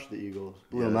 49ers crushed the Eagles,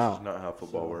 blew them That's out. not how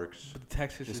football So- works. But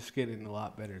Texas is getting a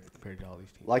lot better compared to all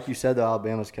these teams. Like you said, though,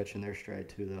 Alabama's catching their stride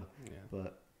too, though. Yeah.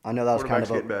 But I know that was kind Quarterback's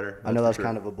of getting a, better. I know that's that's for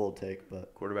kind sure. of a bold take,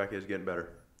 but Quarterback is getting better.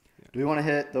 do we want to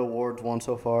hit the awards won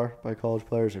so far by college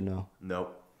players or no?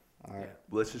 Nope. All right,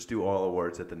 Let's just do all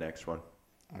awards at the next one.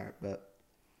 all right, bet.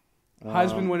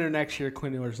 Heisman winner next year,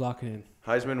 Quinn Ewers, lock it in.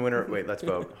 Heisman winner. Wait, let's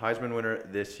vote. Heisman winner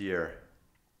this year.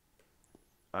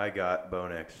 I got Bo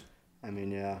Nix. I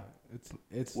mean, yeah.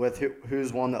 It's With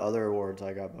who's won the other awards,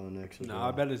 I got Bo Nix as no, well.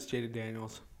 I bet it's Jaden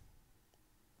Daniels.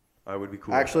 I would be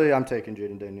cool. Actually, I'm taking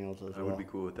Jaden Daniels as with that. I well. would be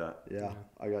cool with that. Yeah,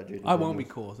 I got Jaden. I won't be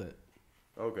Daniels. cool with it,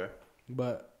 Okay.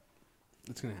 but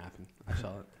it's gonna happen. I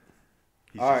saw it.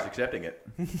 He's All just right. accepting it.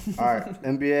 All right,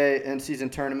 NBA in-season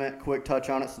tournament. Quick touch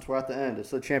on it since we're at the end. It's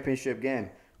the championship game.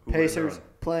 Who would've Pacers known?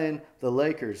 playing the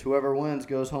Lakers. Whoever wins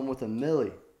goes home with a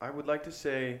milli. I would like to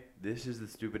say this is the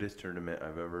stupidest tournament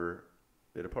I've ever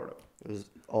been a part of. It was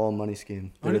all a money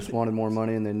scheme. They I just didn't wanted more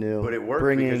money, and they knew. But it worked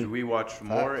bringing, because we watched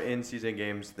more facts. in-season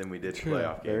games than we did True.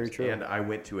 playoff Very games. true. And I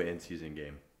went to an in-season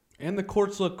game. And the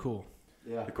courts look cool.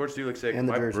 Yeah. The courts do look sick. And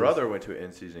the My jerseys. brother went to an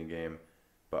in-season game,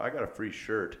 but I got a free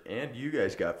shirt, and you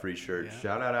guys got free shirts. Yeah.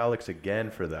 Shout out Alex again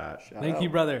for that. Shout Thank out. you,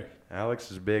 brother.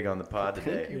 Alex is big on the pod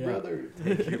today. Thank you, Yeah. brother.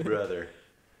 Thank you, brother.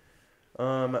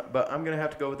 But I'm gonna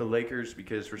have to go with the Lakers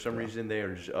because for some reason they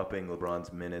are just upping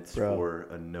LeBron's minutes Bro. for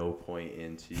a no point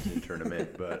in season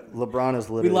tournament. But LeBron is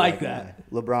literally like guy.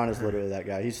 LeBron is literally that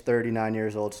guy. He's 39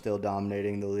 years old, still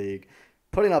dominating the league,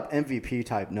 putting up MVP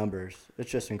type numbers.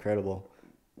 It's just incredible.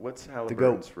 what's goat.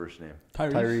 Halliburton's first name?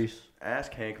 Tyrese.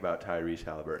 Ask Hank about Tyrese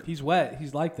Halliburton. He's wet.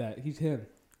 He's like that. He's him.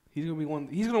 He's gonna be one.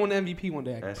 He's gonna win MVP one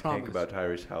day. I Ask promise. Hank about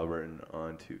Tyrese Halliburton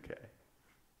on 2K.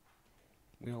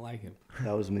 We don't like him.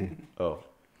 That was me. Oh,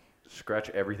 scratch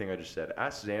everything I just said.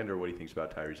 Ask Xander what he thinks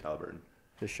about Tyrese Halliburton.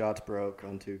 His shots broke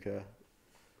on 2K.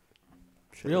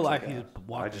 Shit Real looks life, like he's ass. a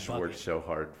walking I just bucket. worked so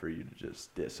hard for you to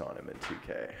just diss on him in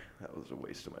 2K. That was a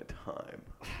waste of my time.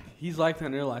 He's like that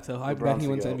in real life, so I bet LeBron's he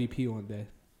the wins GOAT. MVP one day.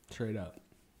 Straight up.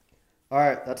 All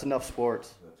right, that's enough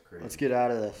sports. That's crazy. Let's get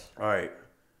out of this. All right.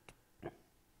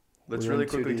 Let's We're really in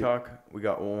too quickly deep. talk. We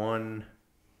got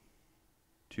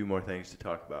two more things to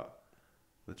talk about.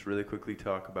 Let's really quickly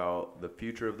talk about the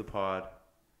future of the pod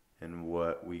and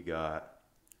what we got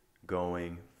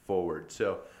going forward.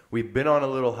 So we've been on a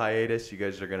little hiatus. You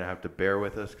guys are going to have to bear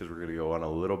with us because we're going to go on a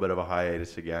little bit of a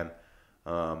hiatus again.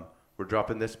 We're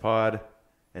dropping this pod,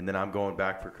 and then I'm going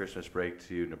back for Christmas break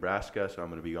to Nebraska, so I'm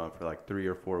going to be gone for like 3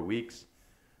 or 4 weeks.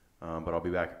 But I'll be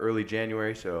back early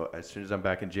January, so as soon as I'm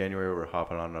back in January, we're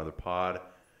hopping on another pod.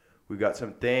 We've got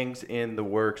some things in the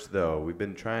works, though. We've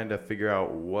been trying to figure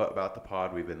out what about the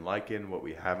pod we've been liking, what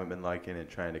we haven't been liking, and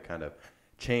trying to kind of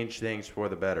change things for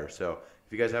the better. So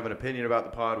if you guys have an opinion about the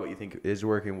pod, what you think is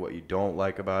working, what you don't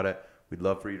like about it, we'd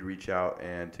love for you to reach out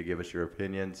and to give us your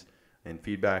opinions and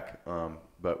feedback.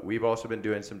 But we've also been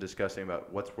doing some discussing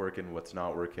about what's working, what's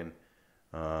not working.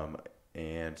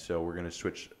 And so we're going to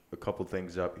switch a couple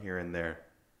things up here and there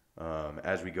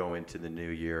as we go into the new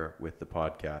year with the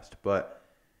podcast. But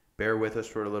bear with us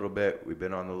for a little bit. We've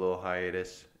been on a little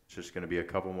hiatus. It's just going to be a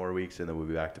couple more weeks, and then we'll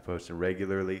be back to posting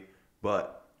regularly.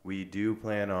 But we do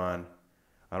plan on,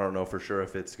 I don't know for sure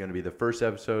if it's going to be the first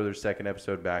episode or second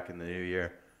episode back in the new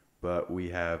year, but we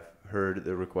have heard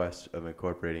the request of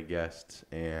incorporating guests,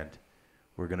 and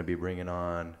we're going to be bringing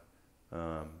on,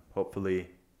 hopefully,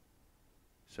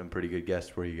 some pretty good guests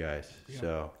for you guys. Yeah.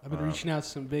 So I've been reaching out to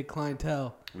some big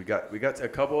clientele. we got a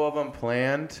couple of them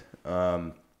planned.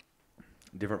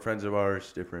 Different friends of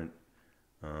ours, different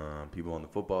people on the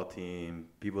football team,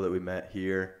 people that we met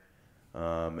here,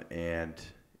 and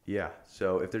yeah.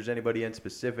 So if there's anybody in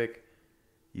specific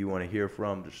you want to hear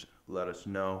from, just let us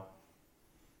know.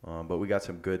 But we got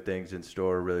some good things in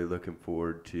store. Really looking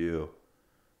forward to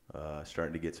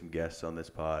starting to get some guests on this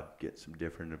pod, get some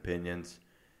different opinions,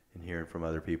 and hearing from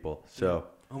other people. So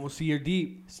Almost a year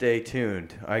deep. stay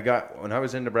tuned. When I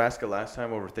was in Nebraska last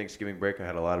time over Thanksgiving break, I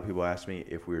had a lot of people ask me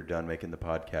if we were done making the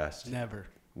podcast. Never.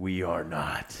 We are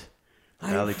not.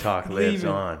 I'm Valley Talk lives leaving.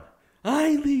 on.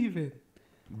 I leave it.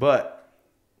 But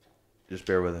just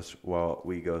bear with us while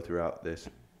we go throughout this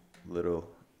little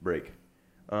break.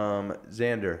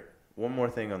 Xander, one more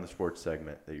thing on the sports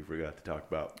segment that you forgot to talk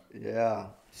about. Yeah.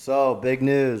 So, big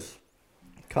news.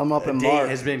 Come up A in date March.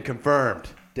 has been confirmed.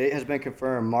 Date has been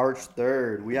confirmed, March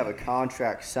 3rd. We have a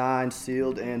contract signed,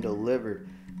 sealed, and delivered.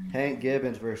 Hank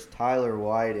Gibbons versus Tyler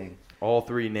Whiting. All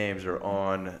 3 names are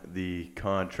on the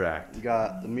contract. We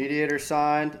got the mediator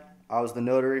signed. I was the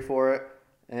notary for it.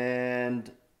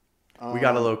 And We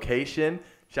got a location.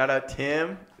 Shout out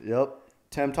Tim. Yep.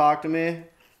 Tim talked to me.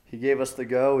 He gave us the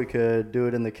go. We could do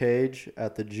it in the cage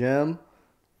at the gym.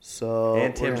 So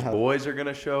And Tim's boys are going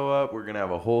to show up. We're going to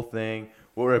have a whole thing.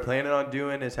 What we're planning on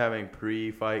doing is having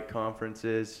pre-fight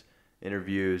conferences,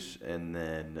 interviews, and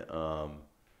then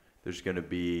there's going to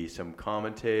be some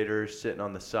commentators sitting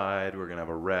on the side. We're going to have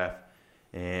a ref,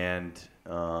 and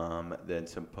then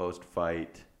some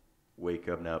post-fight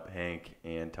waking up Hank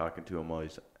and talking to him while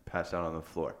he's passed out on the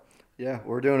floor. Yeah,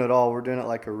 we're doing it all. We're doing it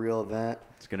like a real event.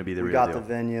 It's going to be the We real deal. got the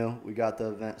venue. We got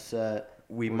the event set.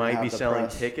 We We're might gonna be have the selling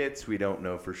press. tickets. We don't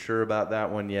know for sure about that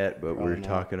one yet, but Probably we're not.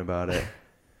 talking about it.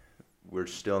 We're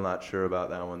still not sure about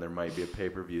that one. There might be a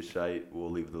pay-per-view site.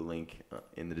 We'll leave the link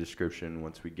in the description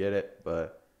once we get it,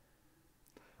 but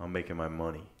I'm making my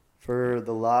money. For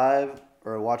the live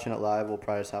or watching it live, we'll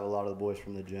probably just have a lot of the boys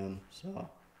from the gym. So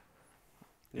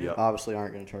Yep. obviously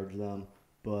aren't going to charge them.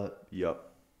 But Yep.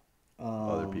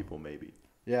 Other um, people maybe.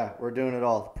 Yeah, we're doing it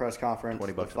all. The press conference,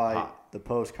 20 the bucks a fight, pop. the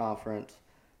post conference,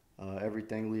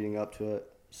 everything leading up to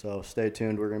it. So stay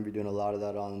tuned. We're going to be doing a lot of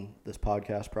that on this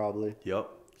podcast probably. Yep.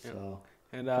 So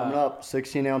And coming up,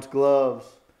 16-ounce gloves.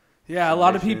 yeah, a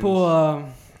lot of Submissions. people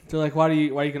they're like, why are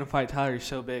you gonna fight Tyler? He's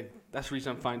so big. That's the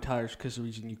reason I'm fighting Tyler. Because the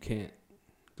reason you can't.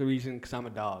 The reason because I'm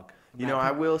a dog. You know, I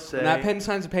will say. When that pen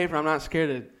signs the paper, I'm not scared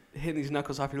of hitting these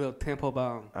knuckles off your little tempo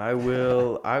bone. I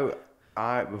will.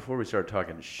 I before we start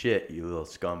talking shit, you little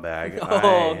scumbag.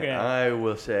 Oh, okay. I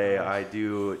will say I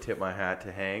do tip my hat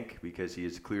to Hank because he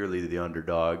is clearly the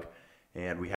underdog,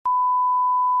 and we have.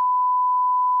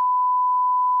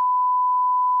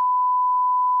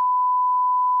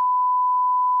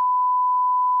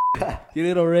 You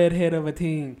little redhead of a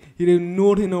thing. You do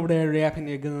nothing over there rapping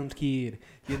your gums, kid.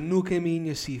 You look at me and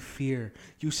you see fear.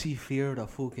 You see fear of the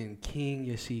fucking king,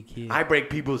 you see, kid. I break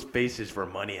people's faces for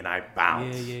money and I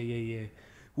bounce. Yeah.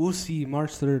 We'll see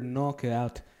March 3rd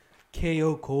knockout.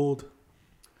 KO cold.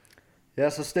 Yeah,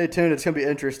 so stay tuned. It's going to be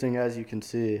interesting, as you can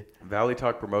see. Valley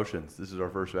Talk Promotions. This is our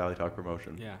first Valley Talk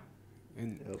promotion. Yeah.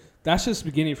 And Yep. that's just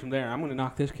the beginning from there. I'm going to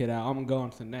knock this kid out. I'm going to go on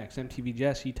to the next. MTV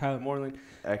Jesse, Tyler Moreland.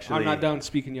 Actually, I'm not done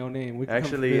speaking your name. We can come for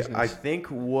Actually, business. I think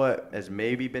what has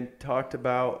maybe been talked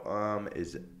about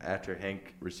is after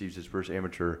Hank receives his first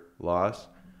amateur loss,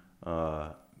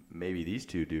 maybe these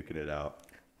two duking it out.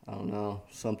 I don't know.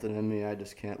 Something in me, I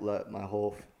just can't let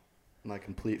my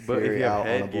complete But if fury you have out on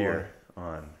a boy. headgear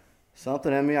on,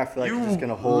 Something in me, I feel like you it's just going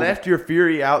to hold. left your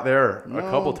fury out there a No,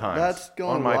 couple times that's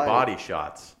going on my light. body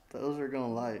shots. Those are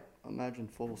going light. Imagine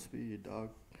full speed, dog.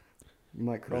 You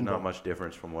might There's crumble. not much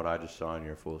difference from what I just saw in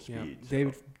your full speed. Yeah, so.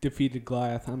 David defeated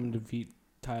Goliath. I'm going to defeat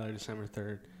Tyler December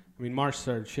 3rd. I mean, March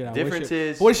 3rd. Shit, I Difference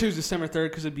is- wish it was December 3rd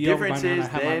because it'd be over by Difference now and is I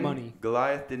have my then money.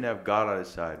 Goliath didn't have God on his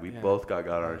side. We Yeah. both got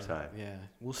God on our side. Yeah,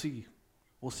 we'll see.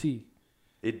 We'll see.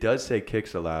 It does say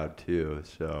kicks allowed too,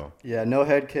 so Yeah, no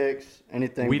head kicks,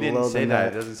 anything we below didn't the say that.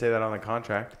 neck. It doesn't say that on the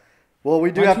contract. Well, we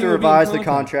do Why have can't to we be in revise the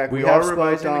contact? contract. We have are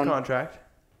revising spoke the on- contract,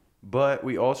 but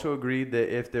we also agreed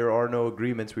that if there are no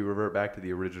agreements, we revert back to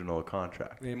the original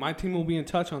contract. Hey, my team will be in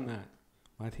touch on that.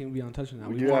 My team will be on touch on that.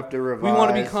 We do have to revise. We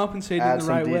want to be compensated add in the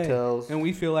some right details. way, and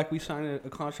we feel like we signed a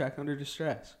contract under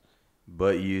distress.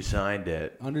 But you signed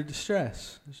it. Under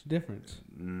distress, there's a difference.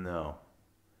 No.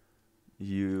 We'll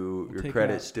Your take it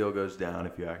credit out. still goes down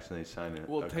if you accidentally sign a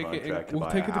We'll take contract it. And to we'll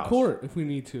buy take a it to house. court if we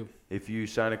need to. If you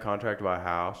sign a contract to buy a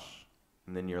house,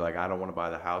 and then you're like, I don't want to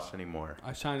buy the house anymore,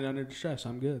 I signed it under distress.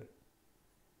 I'm good.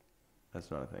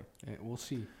 that's not a thing. Hey, we'll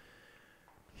see.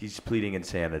 He's pleading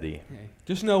insanity. Hey,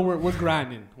 just know we're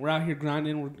grinding. We're out here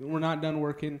grinding. We're not done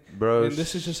working. Bros, And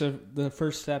this is just the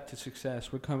first step to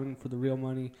success. We're coming for the real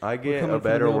money. I We're get coming a for the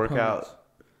better real workout opponents.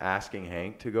 asking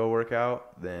Hank to go work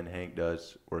out than Hank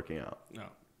does working out. No,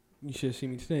 you should have seen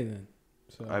me today then.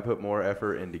 So I put more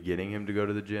effort into getting him to go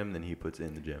to the gym than he puts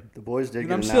in the gym. The boys did and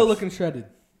get I'm an still abs- looking shredded.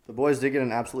 The boys did get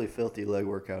an absolutely filthy leg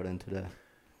workout in today,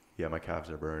 Yeah, my calves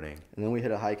are burning. and then we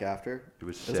hit a hike after. It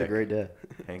was That's sick. a great day.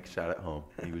 Hank sat at home.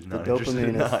 He was The not interested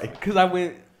in dopamine the is- hike.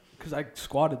 Because I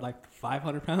squatted like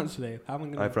 500 pounds today. How am I I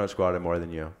gonna? front squatted more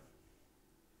than you.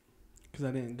 Because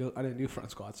I didn't do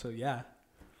front squats. So yeah,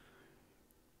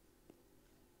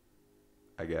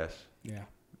 Yeah.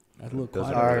 that's a little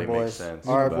Doesn't quiet. All right, really make boys. sense,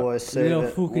 All right, but- boys. Save Real it.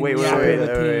 fucking Wait. yapper of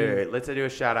a team. Let's do a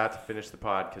shout out to finish the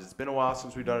pod because it's been a while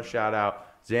since we've done a shout out.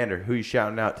 Xander, who you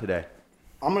shouting out today?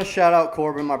 I'm going to shout out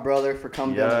Corbin, my brother, for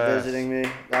coming down and Yes. visiting me.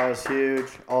 That was huge.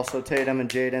 Also, Tatum and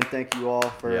Jaden, thank you all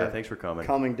for Yeah, thanks for coming.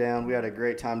 coming down. We had a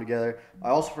great time together. I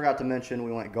also forgot to mention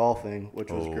we went golfing, which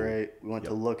was Oh, great. We went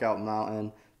to yep. Lookout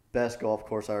Mountain. Best golf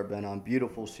course I've ever been on.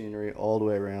 Beautiful scenery all the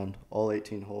way around, all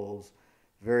 18 holes.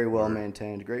 Very well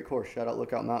maintained. Great course. Shout out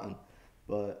Lookout Mountain.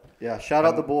 But, yeah, shout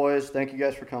out the boys. Thank you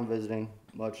guys for coming visiting.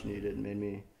 Much needed. Made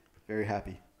me very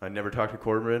happy. I never talked to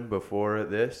Corbin before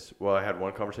this. Well, I had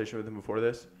one conversation with him before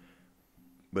this,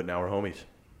 but now we're homies.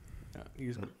 Yeah,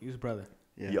 he's brother.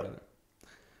 Yeah. Yep.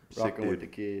 Sick Rocking with dude.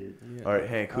 the kids. Yeah. All right,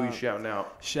 Hank, who you shouting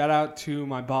out? Shout out to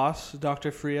my boss,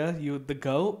 Dr. Freya, you the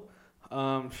goat.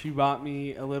 She bought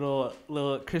me a little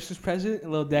Christmas present, a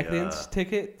little Decadence Yeah.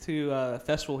 ticket to a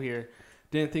festival here.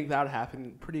 Didn't think that would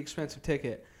happen. Pretty expensive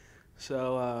ticket.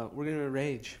 So we're gonna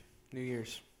rage New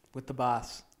Year's with the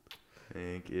boss.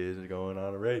 Hank is going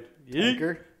on a raid.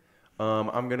 Anchor.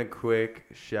 I'm gonna quick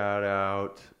shout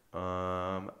out.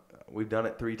 We've done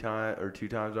it 2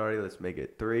 times already. Let's make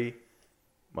it 3.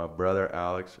 My brother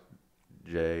Alex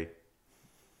J.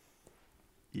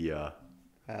 Yeah.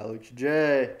 Alex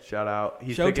J. Shout out.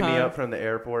 He's picking me Showtime. up from the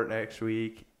airport next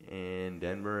week in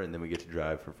Denver, and then we get to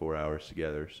drive for 4 hours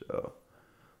together. So,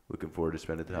 looking forward to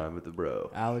spending time with the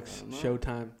bro. Alex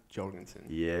Showtime Jorgensen.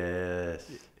 Yes.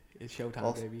 It's showtime,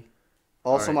 Also- baby.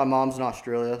 Also, All right. my mom's in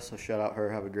Australia, so shout out her.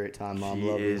 Have a great time, Mom. She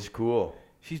Love is cool.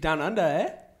 She's down under, eh?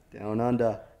 you. Down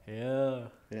under. Yeah.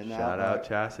 Getting Shout out. out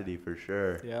Chastity for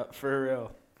sure. Yeah, for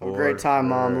real. Have a great time,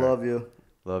 Mom. sure. Love you.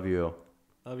 Love you.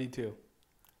 Love you too.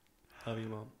 Love you,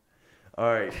 Mom.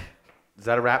 All right. Is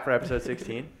that a wrap for episode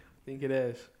 16? I think it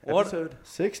is. Episode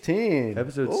 16.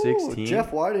 Episode Ooh, 16.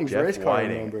 Jeff Whiting's Jeff race car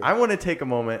Whiting. number. I want to take a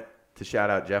moment to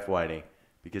shout out Jeff Whiting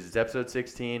because it's episode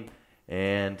 16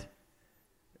 and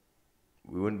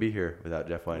we wouldn't be here without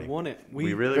Jeff We Whiting. won it.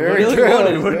 We really Very wouldn't.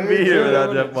 true. We wouldn't Very be here true. without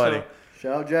Really Jeff wouldn't. Whiting.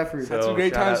 Shout out Jeffrey. So- Had some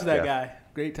great shout times out with that Jeff. guy.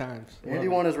 Great times. and Love he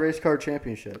him. won his race car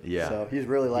championship. Yeah. So he's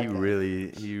really like He that.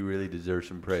 really deserves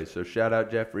some praise. So shout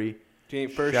out Jeffrey. You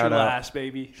ain't first Shout or out. last,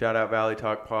 baby. Shout out Valley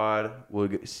Talk Pod. We'll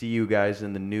see you guys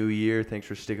in the new year. Thanks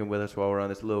for sticking with us while we're on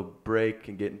this little break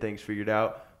and getting things figured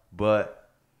out. But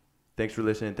thanks for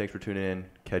listening. Thanks for tuning in.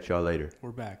 Catch y'all later.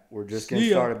 We're back. We're just See getting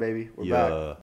ya. started, baby. We're back. Yeah.